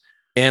mixes.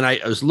 And I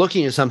was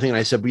looking at something and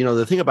I said,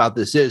 the thing about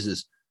this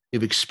is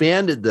you've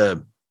expanded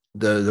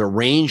the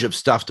range of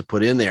stuff to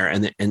put in there.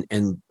 And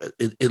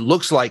it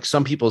looks like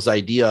some people's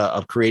idea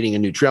of creating a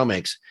new trail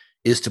mix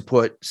is to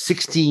put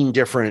 16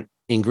 different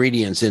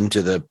ingredients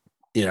into the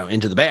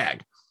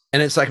bag.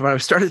 And it's when I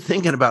started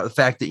thinking about the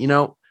fact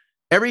that,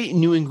 every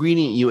new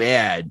ingredient you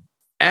add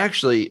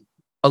actually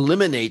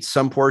eliminates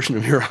some portion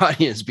of your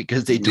audience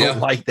because they don't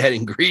like that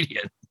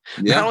ingredient.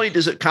 Yeah. Not only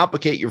does it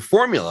complicate your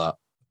formula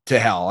to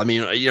hell, I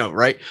mean,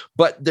 right.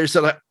 But there's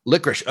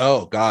licorice.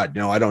 Oh God,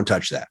 no, I don't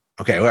touch that.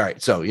 Okay. All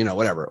right. So,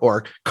 whatever.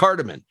 Or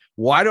cardamom.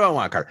 Why do I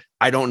want cardamom?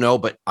 I don't know,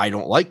 but I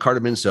don't like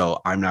cardamom. So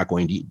I'm not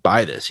going to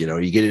buy this. You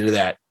get into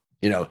that,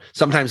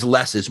 sometimes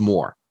less is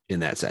more in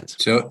that sense.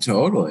 So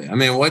totally. I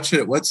mean, what's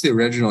the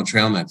original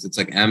trail mix? It's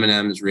like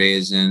M&M's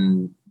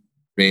raisins,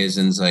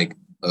 like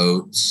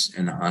oats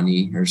and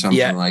honey or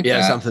something like that.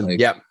 Yeah, something. Like,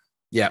 yep.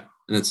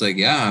 And it's like,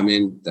 yeah, I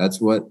mean, that's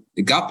what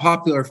it got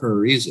popular for a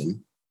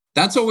reason.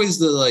 That's always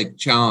the like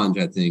challenge,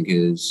 I think,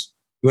 is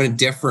you want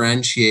to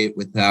differentiate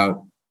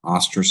without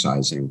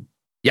ostracizing.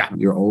 Yeah.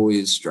 You're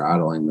always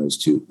straddling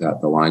the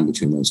line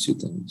between those two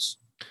things.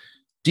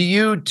 Do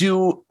you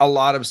do a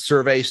lot of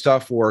survey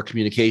stuff or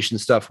communication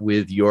stuff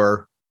with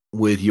your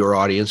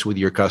audience, with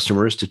your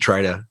customers to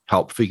try to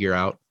help figure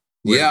out?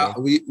 Yeah,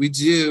 we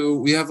do.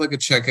 We have like a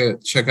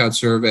checkout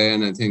survey,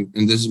 and I think,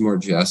 and this is more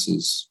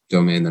Jess's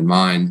domain than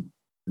mine,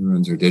 who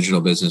runs our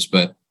digital business,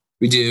 but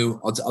we do.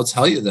 I'll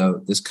tell you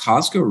though, this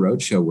Costco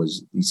Roadshow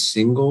was the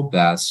single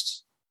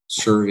best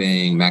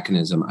surveying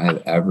mechanism I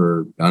have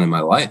ever done in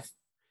my life,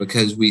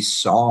 because we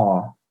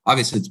saw,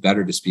 obviously it's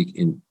better to speak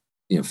in,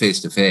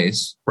 face to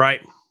face.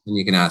 Right. And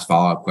you can ask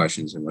follow-up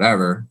questions and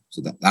whatever.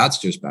 So that's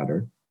just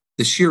better.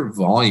 The sheer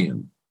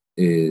volume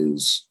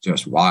is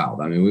just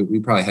wild. I mean, we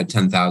probably had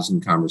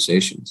 10,000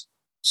 conversations.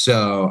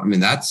 So, I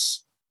mean,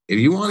 if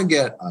you want to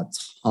get a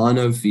ton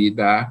of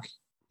feedback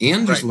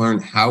and just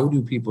learn, how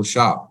do people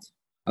shop?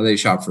 How do they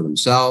shop for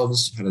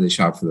themselves? How do they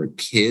shop for their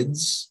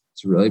kids?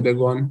 It's a really big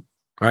one.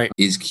 Right.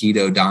 Is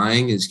keto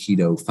dying? Is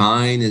keto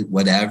fine?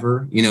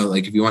 Whatever.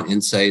 Like if you want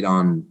insight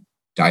on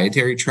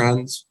dietary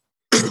trends,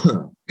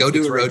 go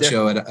do a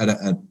roadshow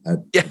at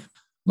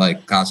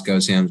like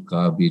Costco, Sam's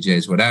Club,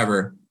 BJ's,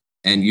 whatever,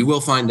 and you will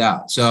find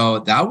out. So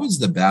that was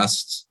the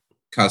best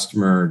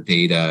customer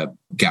data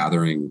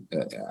gathering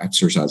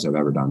exercise I've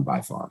ever done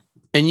by far.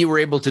 And you were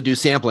able to do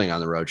sampling on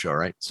the roadshow,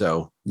 right?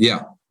 So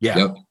yeah.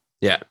 Yep.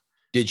 Yeah.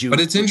 Did you? But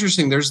it's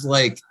interesting. There's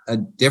like a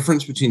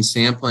difference between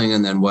sampling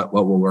and then what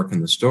will work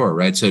in the store,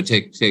 right? So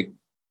take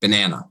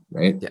banana,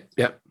 right?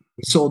 Yeah.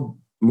 We sold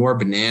more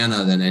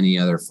banana than any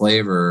other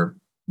flavor,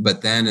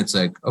 but then it's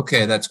like,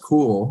 okay, that's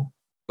cool,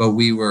 but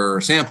we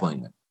were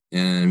sampling it.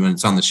 And when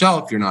it's on the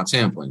shelf, you're not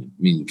sampling it.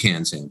 I mean, you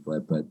can sample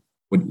it, but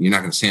you're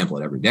not going to sample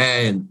it every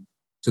day. And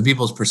so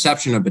people's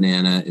perception of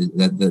banana is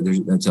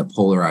that's a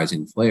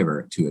polarizing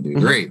flavor to a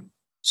degree. Mm-hmm.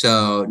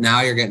 So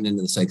now you're getting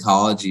into the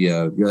psychology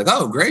of, you're like,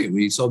 oh, great,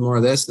 we sold more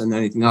of this than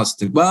anything else.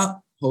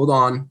 Well, hold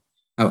on.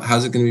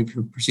 How's it going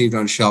to be perceived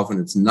on shelf when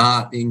it's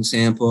not being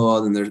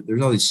sampled? And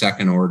there's all these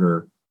second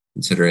order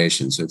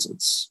considerations. So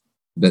it's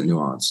a bit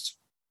nuanced.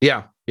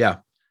 Yeah.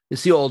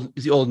 It's the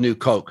old new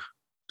Coke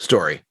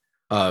story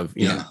of,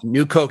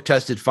 new Coke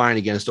tested fine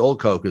against old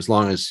Coke, as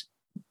long as,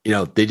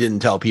 they didn't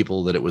tell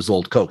people that it was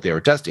old Coke they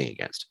were testing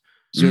against.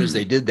 As soon as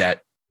they did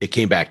that, it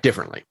came back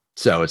differently.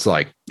 So it's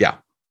like,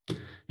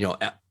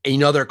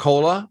 another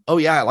cola. Oh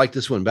yeah, I like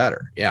this one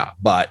better. Yeah.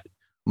 But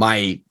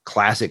my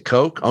classic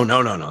Coke. Oh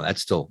no.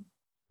 That's still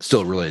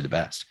really the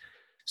best.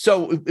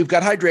 So we've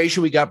got hydration.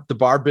 We got the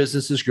bar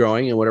business is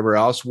growing and whatever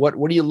else. What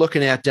are you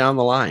looking at down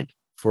the line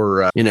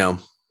for,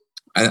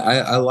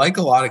 I like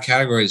a lot of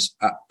categories.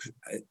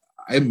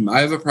 I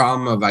have a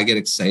problem of, I get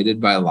excited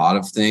by a lot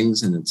of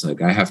things, and it's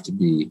like, I have to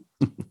be,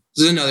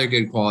 this is another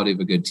good quality of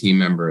a good team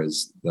member,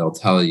 is they'll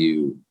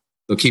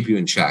keep you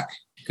in check,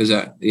 because,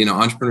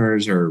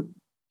 entrepreneurs are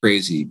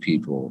crazy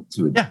people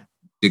to a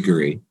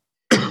degree.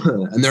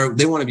 And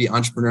they want to be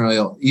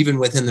entrepreneurial even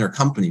within their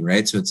company,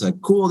 right? So it's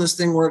like, cool, this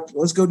thing worked,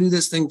 let's go do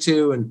this thing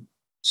too. And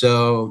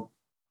so,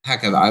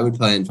 heck, I would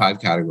play in 5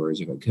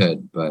 categories if I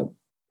could, but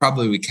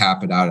probably we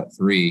cap it out at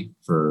 3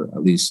 for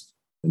at least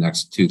the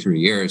next 2-3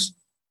 years.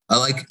 I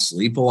like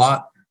sleep a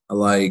lot. I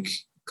like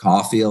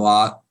coffee a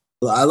lot.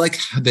 I like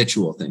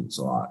habitual things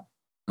a lot.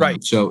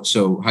 Right. So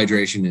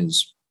hydration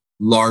is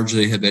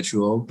largely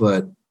habitual,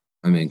 but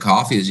I mean,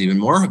 coffee is even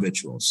more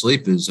habitual.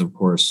 Sleep is, of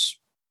course,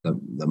 the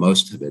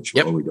most habitual.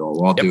 Yep.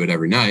 We'll all do it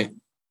every night.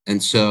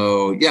 And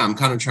so, I'm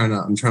kind of trying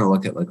to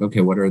look at like,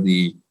 okay, what are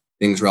the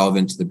things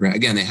relevant to the brand?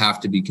 Again, they have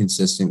to be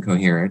consistent,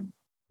 coherent,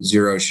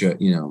 zero sugar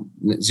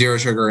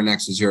or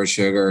next to zero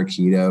sugar,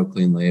 keto,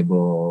 clean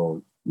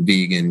label,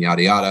 vegan,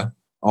 yada, yada.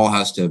 All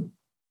has to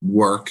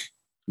work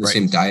the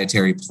same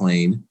dietary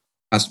plane,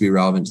 has to be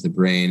relevant to the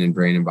brain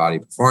and body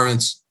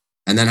performance,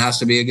 and then has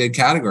to be a good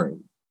category.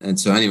 And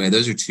so anyway,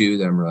 those are 2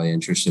 that I'm really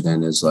interested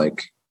in, is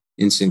like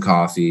instant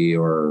coffee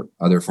or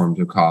other forms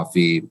of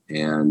coffee,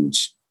 and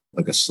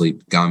like a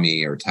sleep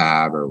gummy or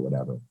tab or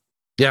whatever.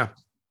 Yeah.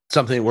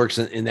 Something that works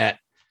in that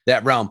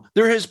realm.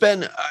 There has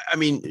been, I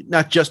mean,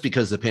 not just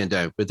because of the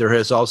pandemic, but there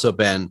has also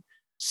been,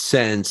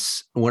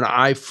 since when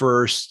I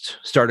first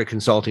started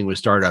consulting with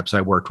startups,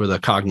 I worked with a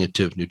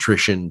cognitive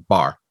nutrition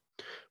bar,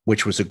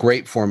 which was a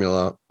great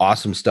formula,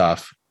 awesome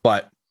stuff.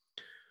 But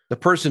the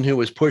person who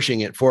was pushing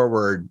it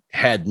forward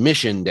had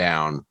mission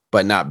down,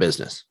 but not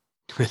business.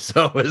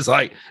 So it was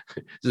like,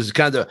 this is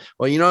kind of,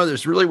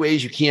 there's really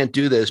ways you can't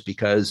do this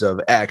because of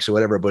X or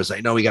whatever. But it's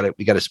like, no, we got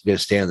to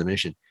stay on the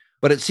mission.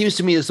 But it seems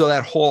to me as though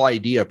that whole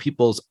idea,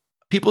 people's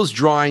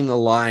drawing the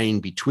line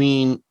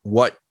between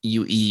what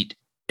you eat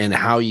and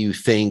how you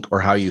think or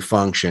how you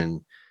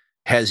function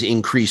has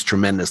increased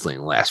tremendously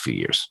in the last few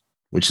years,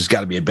 which has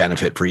got to be a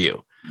benefit for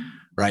you,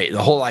 right?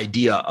 The whole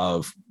idea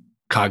of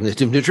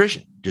cognitive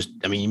nutrition.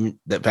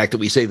 The fact that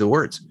we say the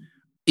words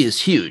is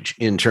huge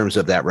in terms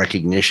of that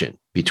recognition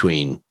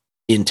between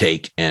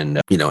intake and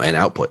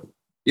output.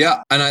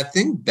 Yeah. And I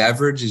think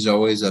beverage is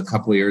always a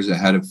couple of years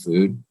ahead of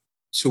food.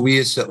 So we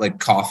used to, like,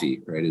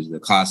 coffee, right, is the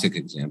classic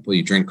example.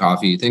 You drink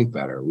coffee, you think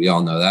better. We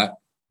all know that.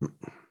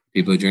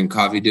 People who drink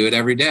coffee do it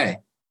every day.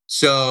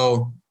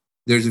 So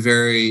there's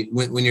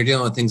when you're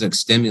dealing with things like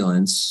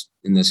stimulants,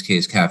 in this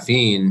case,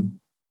 caffeine,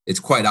 it's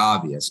quite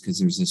obvious because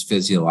there's this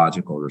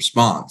physiological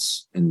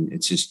response, and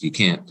it's just, you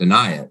can't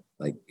deny it.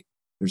 Like,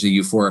 there's a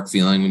euphoric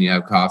feeling when you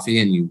have coffee,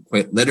 and you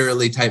quite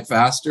literally type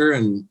faster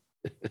and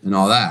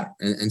all that.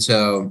 And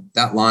so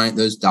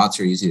those dots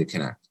are easy to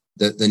connect.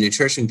 The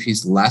nutrition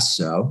piece, less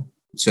so.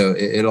 So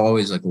it'll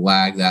always, like,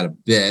 lag that a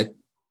bit.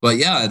 But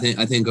yeah,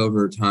 I think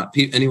over time,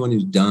 anyone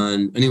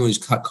who's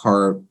cut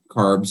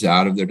carbs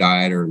out of their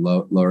diet or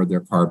lowered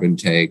their carb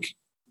intake,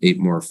 ate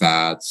more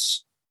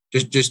fats,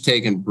 just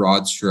taken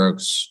broad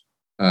strokes,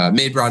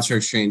 made broad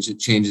strokes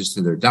changes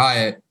to their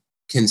diet,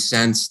 can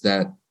sense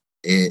that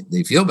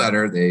they feel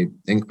better, they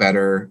think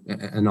better,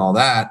 and all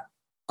that.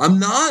 I'm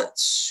not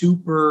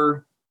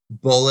super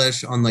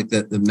bullish on, like,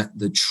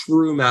 the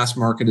true mass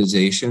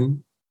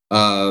marketization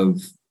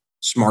of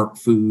smart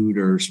food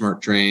or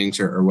smart drinks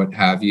or what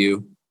have you.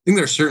 I think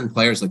there are certain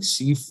players, like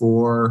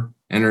C4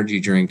 energy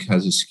drink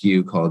has a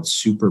SKU called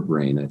Super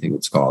Brain, I think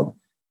it's called.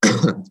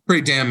 It's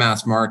pretty damn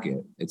mass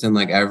market. It's in,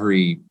 like,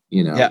 every,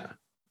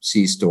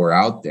 C store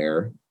out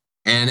there.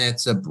 And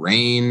it's a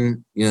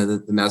brain,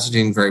 the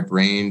messaging very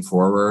brain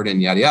forward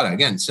and yada, yada.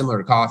 Again, similar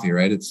to coffee,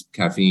 right? It's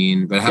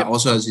caffeine, but it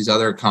also has these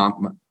other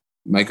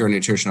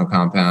micronutritional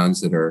compounds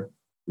that are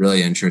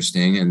really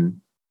interesting. And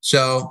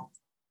so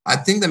I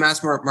think the mass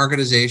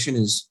marketization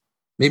is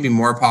maybe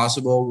more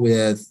possible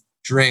with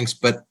drinks,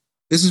 but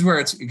this is where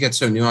it gets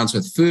so nuanced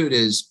with food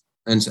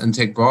and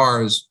take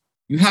bars.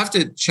 You have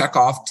to check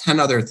off 10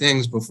 other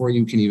things before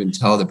you can even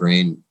tell the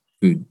brain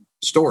food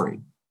story.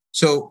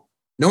 So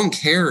no one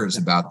cares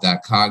about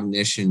that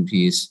cognition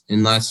piece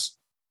unless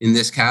in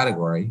this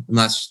category,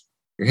 unless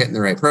you're hitting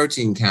the right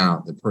protein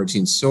count, the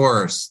protein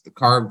source, the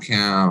carb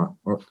count,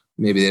 or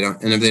maybe they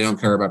don't. And if they don't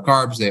care about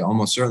carbs, they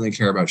almost certainly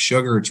care about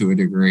sugar to a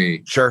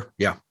degree. Sure.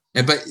 Yeah.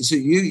 But so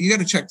you got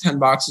to check 10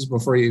 boxes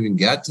before you even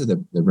get to the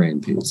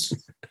brain piece.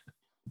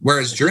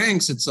 Whereas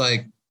drinks, it's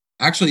like,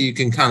 actually, you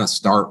can kind of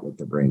start with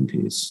the brain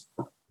piece.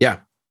 Yeah.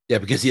 Yeah.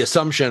 Because the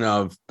assumption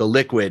of the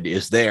liquid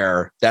is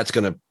there, that's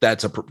going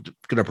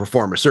to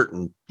perform a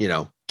certain,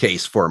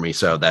 case for me.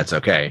 So that's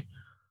okay.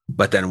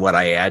 But then what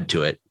I add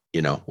to it,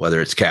 whether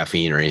it's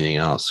caffeine or anything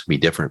else, be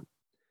different.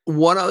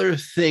 One other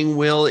thing,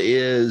 Will,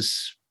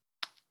 is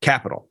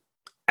capital,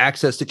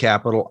 access to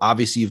capital.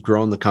 Obviously, you've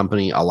grown the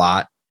company a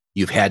lot.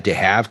 You've had to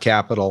have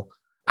capital.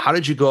 How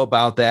did you go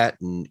about that?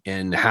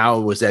 And how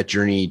was that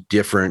journey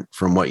different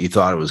from what you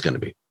thought it was going to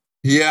be?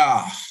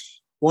 Yeah.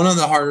 One of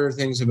the harder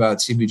things about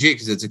CPG,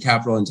 because it's a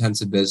capital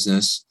intensive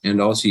business, and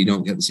also you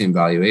don't get the same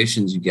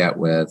valuations you get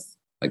with,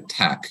 like,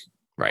 tech.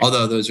 Right.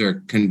 Although those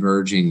are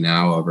converging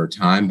now over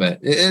time,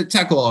 but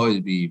tech will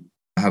always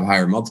have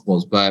higher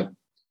multiples. But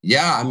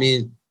yeah, I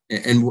mean,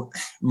 and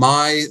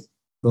my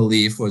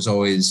belief was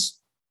always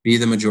be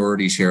the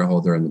majority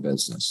shareholder in the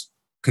business.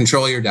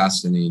 Control your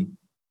destiny,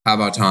 have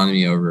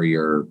autonomy over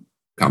your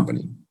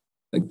company.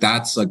 Like,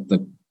 that's, like,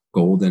 the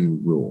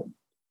golden rule.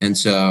 And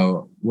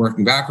so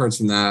working backwards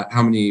from that,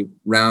 how many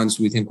rounds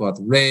do we think we'll have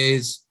to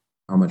raise?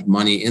 How much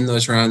money in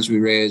those rounds do we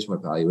raise?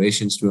 What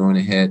valuations do we want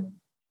to hit?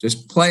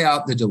 Just play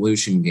out the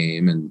dilution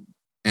game.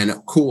 And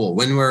cool,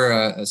 when we're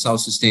a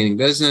self-sustaining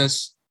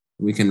business,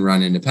 we can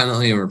run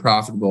independently and we're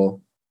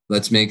profitable.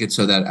 Let's make it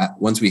so that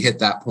once we hit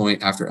that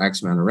point after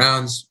X amount of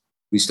rounds,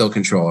 we still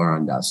control our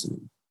own destiny.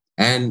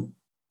 And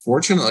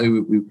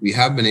fortunately, we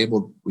have been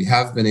able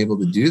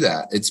to do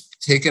that. It's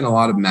taken a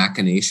lot of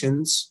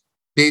machinations.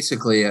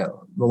 Basically, the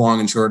long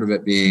and short of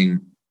it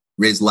being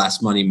raise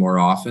less money more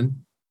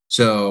often.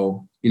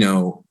 So,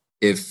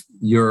 if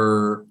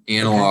your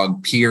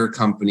analog peer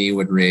company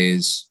would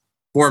raise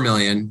 4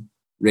 million,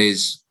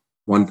 raise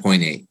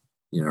 1.8,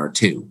 or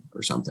 2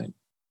 or something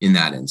in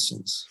that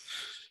instance.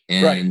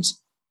 And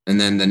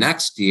then the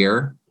next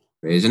year,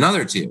 raise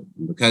another 2.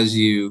 And because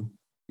you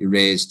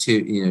raise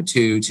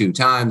two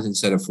times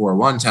instead of 4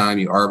 one time,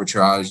 you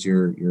arbitraged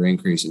your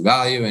increase in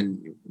value and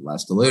you're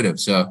less dilutive.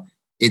 So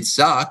it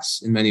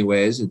sucks in many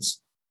ways. It's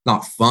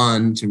not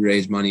fun to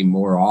raise money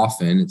more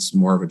often. It's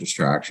more of a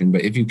distraction.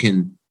 But if you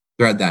can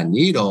thread that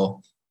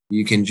needle,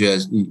 you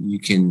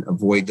can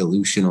avoid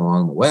dilution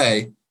along the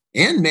way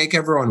and make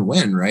everyone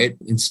win, right?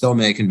 And still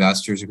make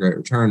investors a great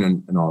return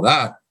and all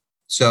that.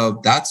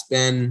 So that's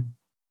been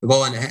the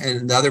goal.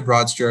 And the other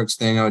broad strokes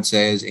thing I would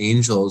say is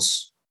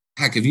angels.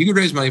 Heck, if you could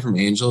raise money from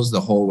angels the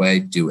whole way,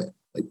 do it.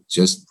 Like,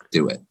 just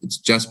do it. It's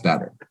just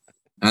better.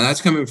 And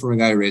that's coming from a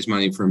guy who raised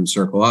money from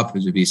Circle Up,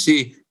 who's a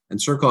VC,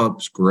 and Circle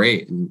Up's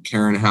great. And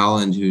Karen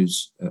Howland,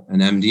 who's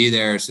an MD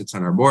there, sits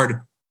on our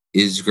board,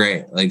 is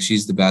great. Like,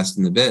 she's the best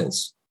in the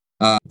biz.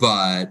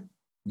 But,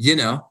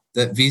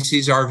 that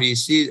VCs are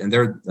VCs, and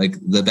they're, like,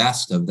 the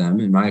best of them,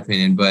 in my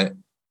opinion. But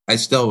I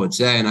still would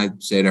say, and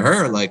I'd say to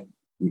her, like,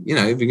 you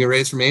know, if you can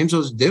raise from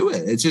angels, do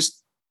it. It's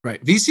just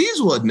right. VCs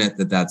will admit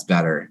that that's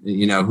better,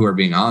 you know, who are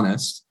being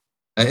honest.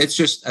 It's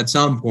just at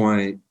some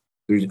point,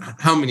 there's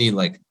how many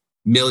like $1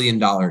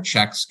 million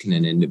checks can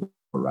an individual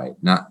write?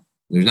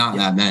 There's not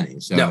that many.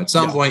 So at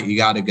some point you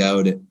got to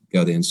go the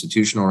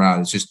institutional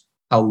route. It's just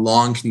how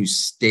long can you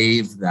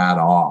stave that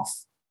off?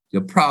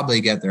 You'll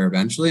probably get there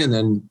eventually, and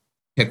then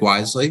pick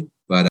wisely.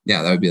 But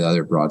that would be the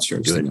other broad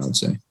strokes thing I would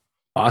say.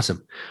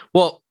 Awesome.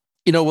 Well,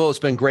 you know, Will, it's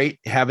been great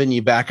having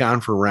you back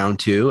on for round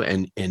 2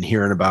 and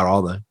hearing about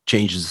all the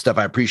changes and stuff.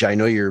 I appreciate. I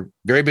know you're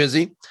very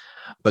busy,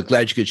 but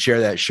glad you could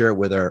share it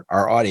with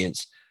our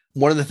audience.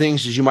 One of the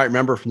things, as you might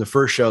remember from the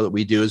first show that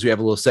we do, is we have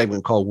a little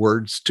segment called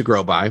Words to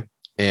Grow By.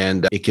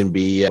 And it can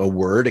be a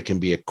word, it can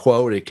be a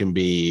quote, it can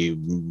be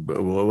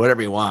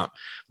whatever you want.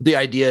 The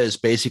idea is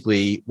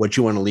basically what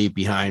you want to leave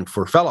behind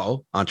for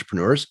fellow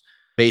entrepreneurs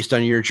based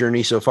on your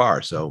journey so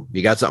far. So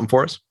you got something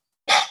for us?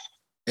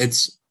 I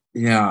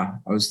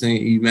was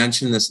thinking, you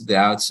mentioned this at the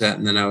outset,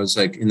 and then I was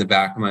like in the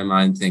back of my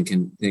mind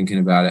thinking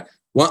about it.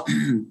 Well,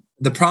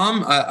 the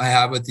problem I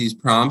have with these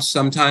prompts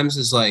sometimes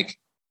is like,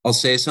 I'll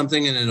say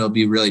something and it'll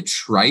be really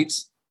trite,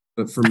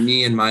 but for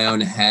me in my own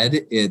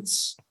head,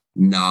 it's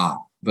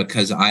not,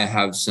 because I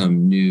have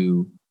some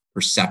new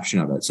perception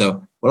of it.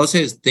 So what I'll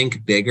say is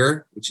think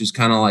bigger, which is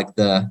kind of like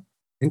the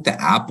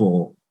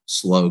Apple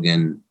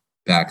slogan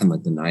back in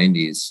like the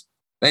 90s.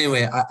 But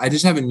anyway, I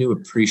just have a new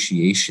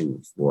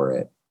appreciation for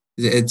it.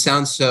 It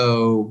sounds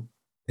so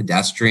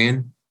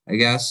pedestrian, I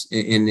guess,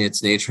 in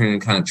its nature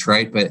and kind of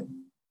trite, but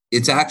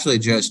it's actually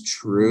just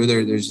true.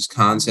 There's this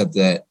concept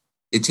that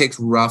it takes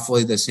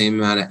roughly the same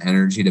amount of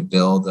energy to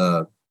build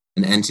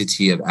an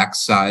entity of X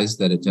size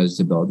that it does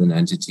to build an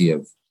entity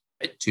of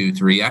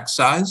 2-3x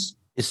size.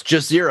 It's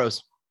just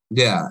zeros.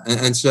 Yeah.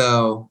 And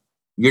so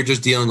you're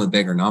just dealing with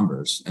bigger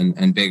numbers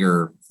and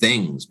bigger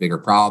things, bigger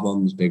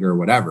problems, bigger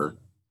whatever,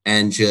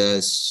 and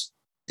just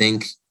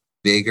think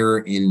bigger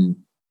in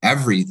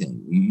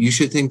everything. You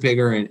should think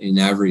bigger in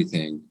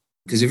everything,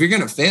 because if you're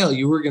going to fail,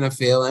 you were going to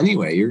fail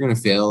anyway. You're going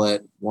to fail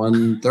at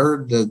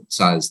 1/3 the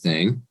size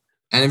thing.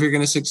 And if you're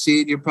going to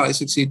succeed, you'll probably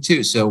succeed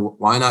too. So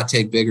why not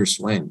take bigger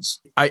swings?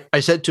 I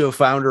said to a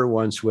founder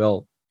once,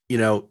 Will, you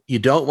know, you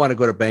don't want to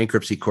go to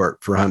bankruptcy court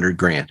for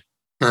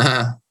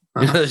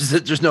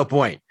 $100,000. There's no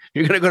point.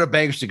 You're going to go to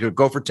bankruptcy court,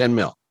 go for 10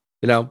 mil,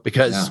 you know,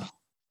 because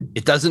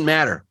it doesn't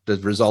matter. The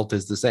result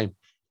is the same.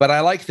 But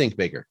I like think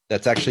bigger.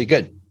 That's actually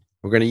good.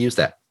 We're going to use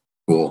that.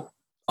 Cool.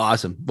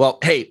 Awesome. Well,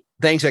 hey,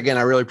 thanks again.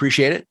 I really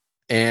appreciate it.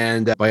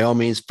 And by all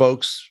means,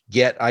 folks,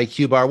 get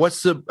IQ Bar.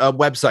 What's the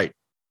website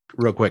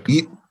real quick?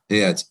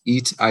 It's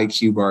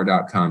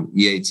eatiqbar.com,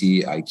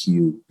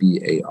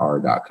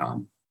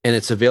 EATIQBAR.com. And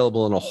it's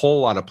available in a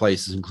whole lot of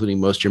places, including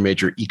most of your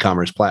major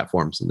e-commerce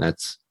platforms. And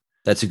that's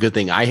a good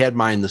thing. I had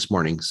mine this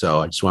morning,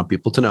 so I just want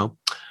people to know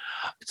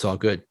it's all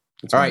good.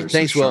 All right.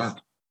 Thanks, Will.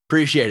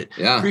 Appreciate it.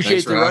 Yeah.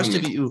 Appreciate the rest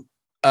of you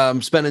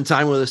spending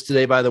time with us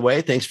today, by the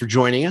way. Thanks for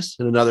joining us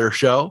in another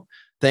show.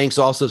 Thanks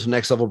also to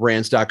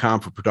nextlevelbrands.com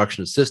for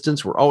production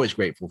assistance. We're always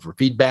grateful for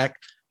feedback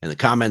and the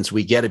comments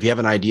we get. If you have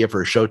an idea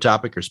for a show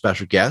topic or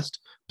special guest,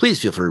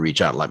 please feel free to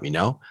reach out and let me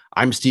know.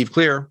 I'm Steve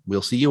Clear.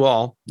 We'll see you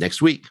all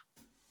next week.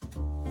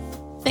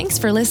 Thanks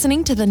for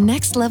listening to the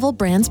Next Level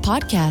Brands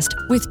podcast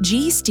with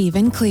G.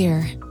 Stephen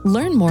Clear.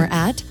 Learn more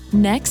at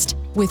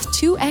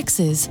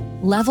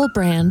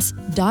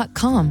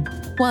levelbrands.com.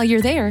 While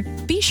you're there,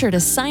 be sure to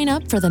sign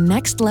up for the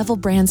Next Level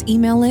Brands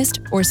email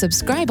list or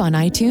subscribe on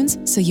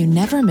iTunes so you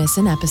never miss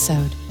an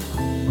episode.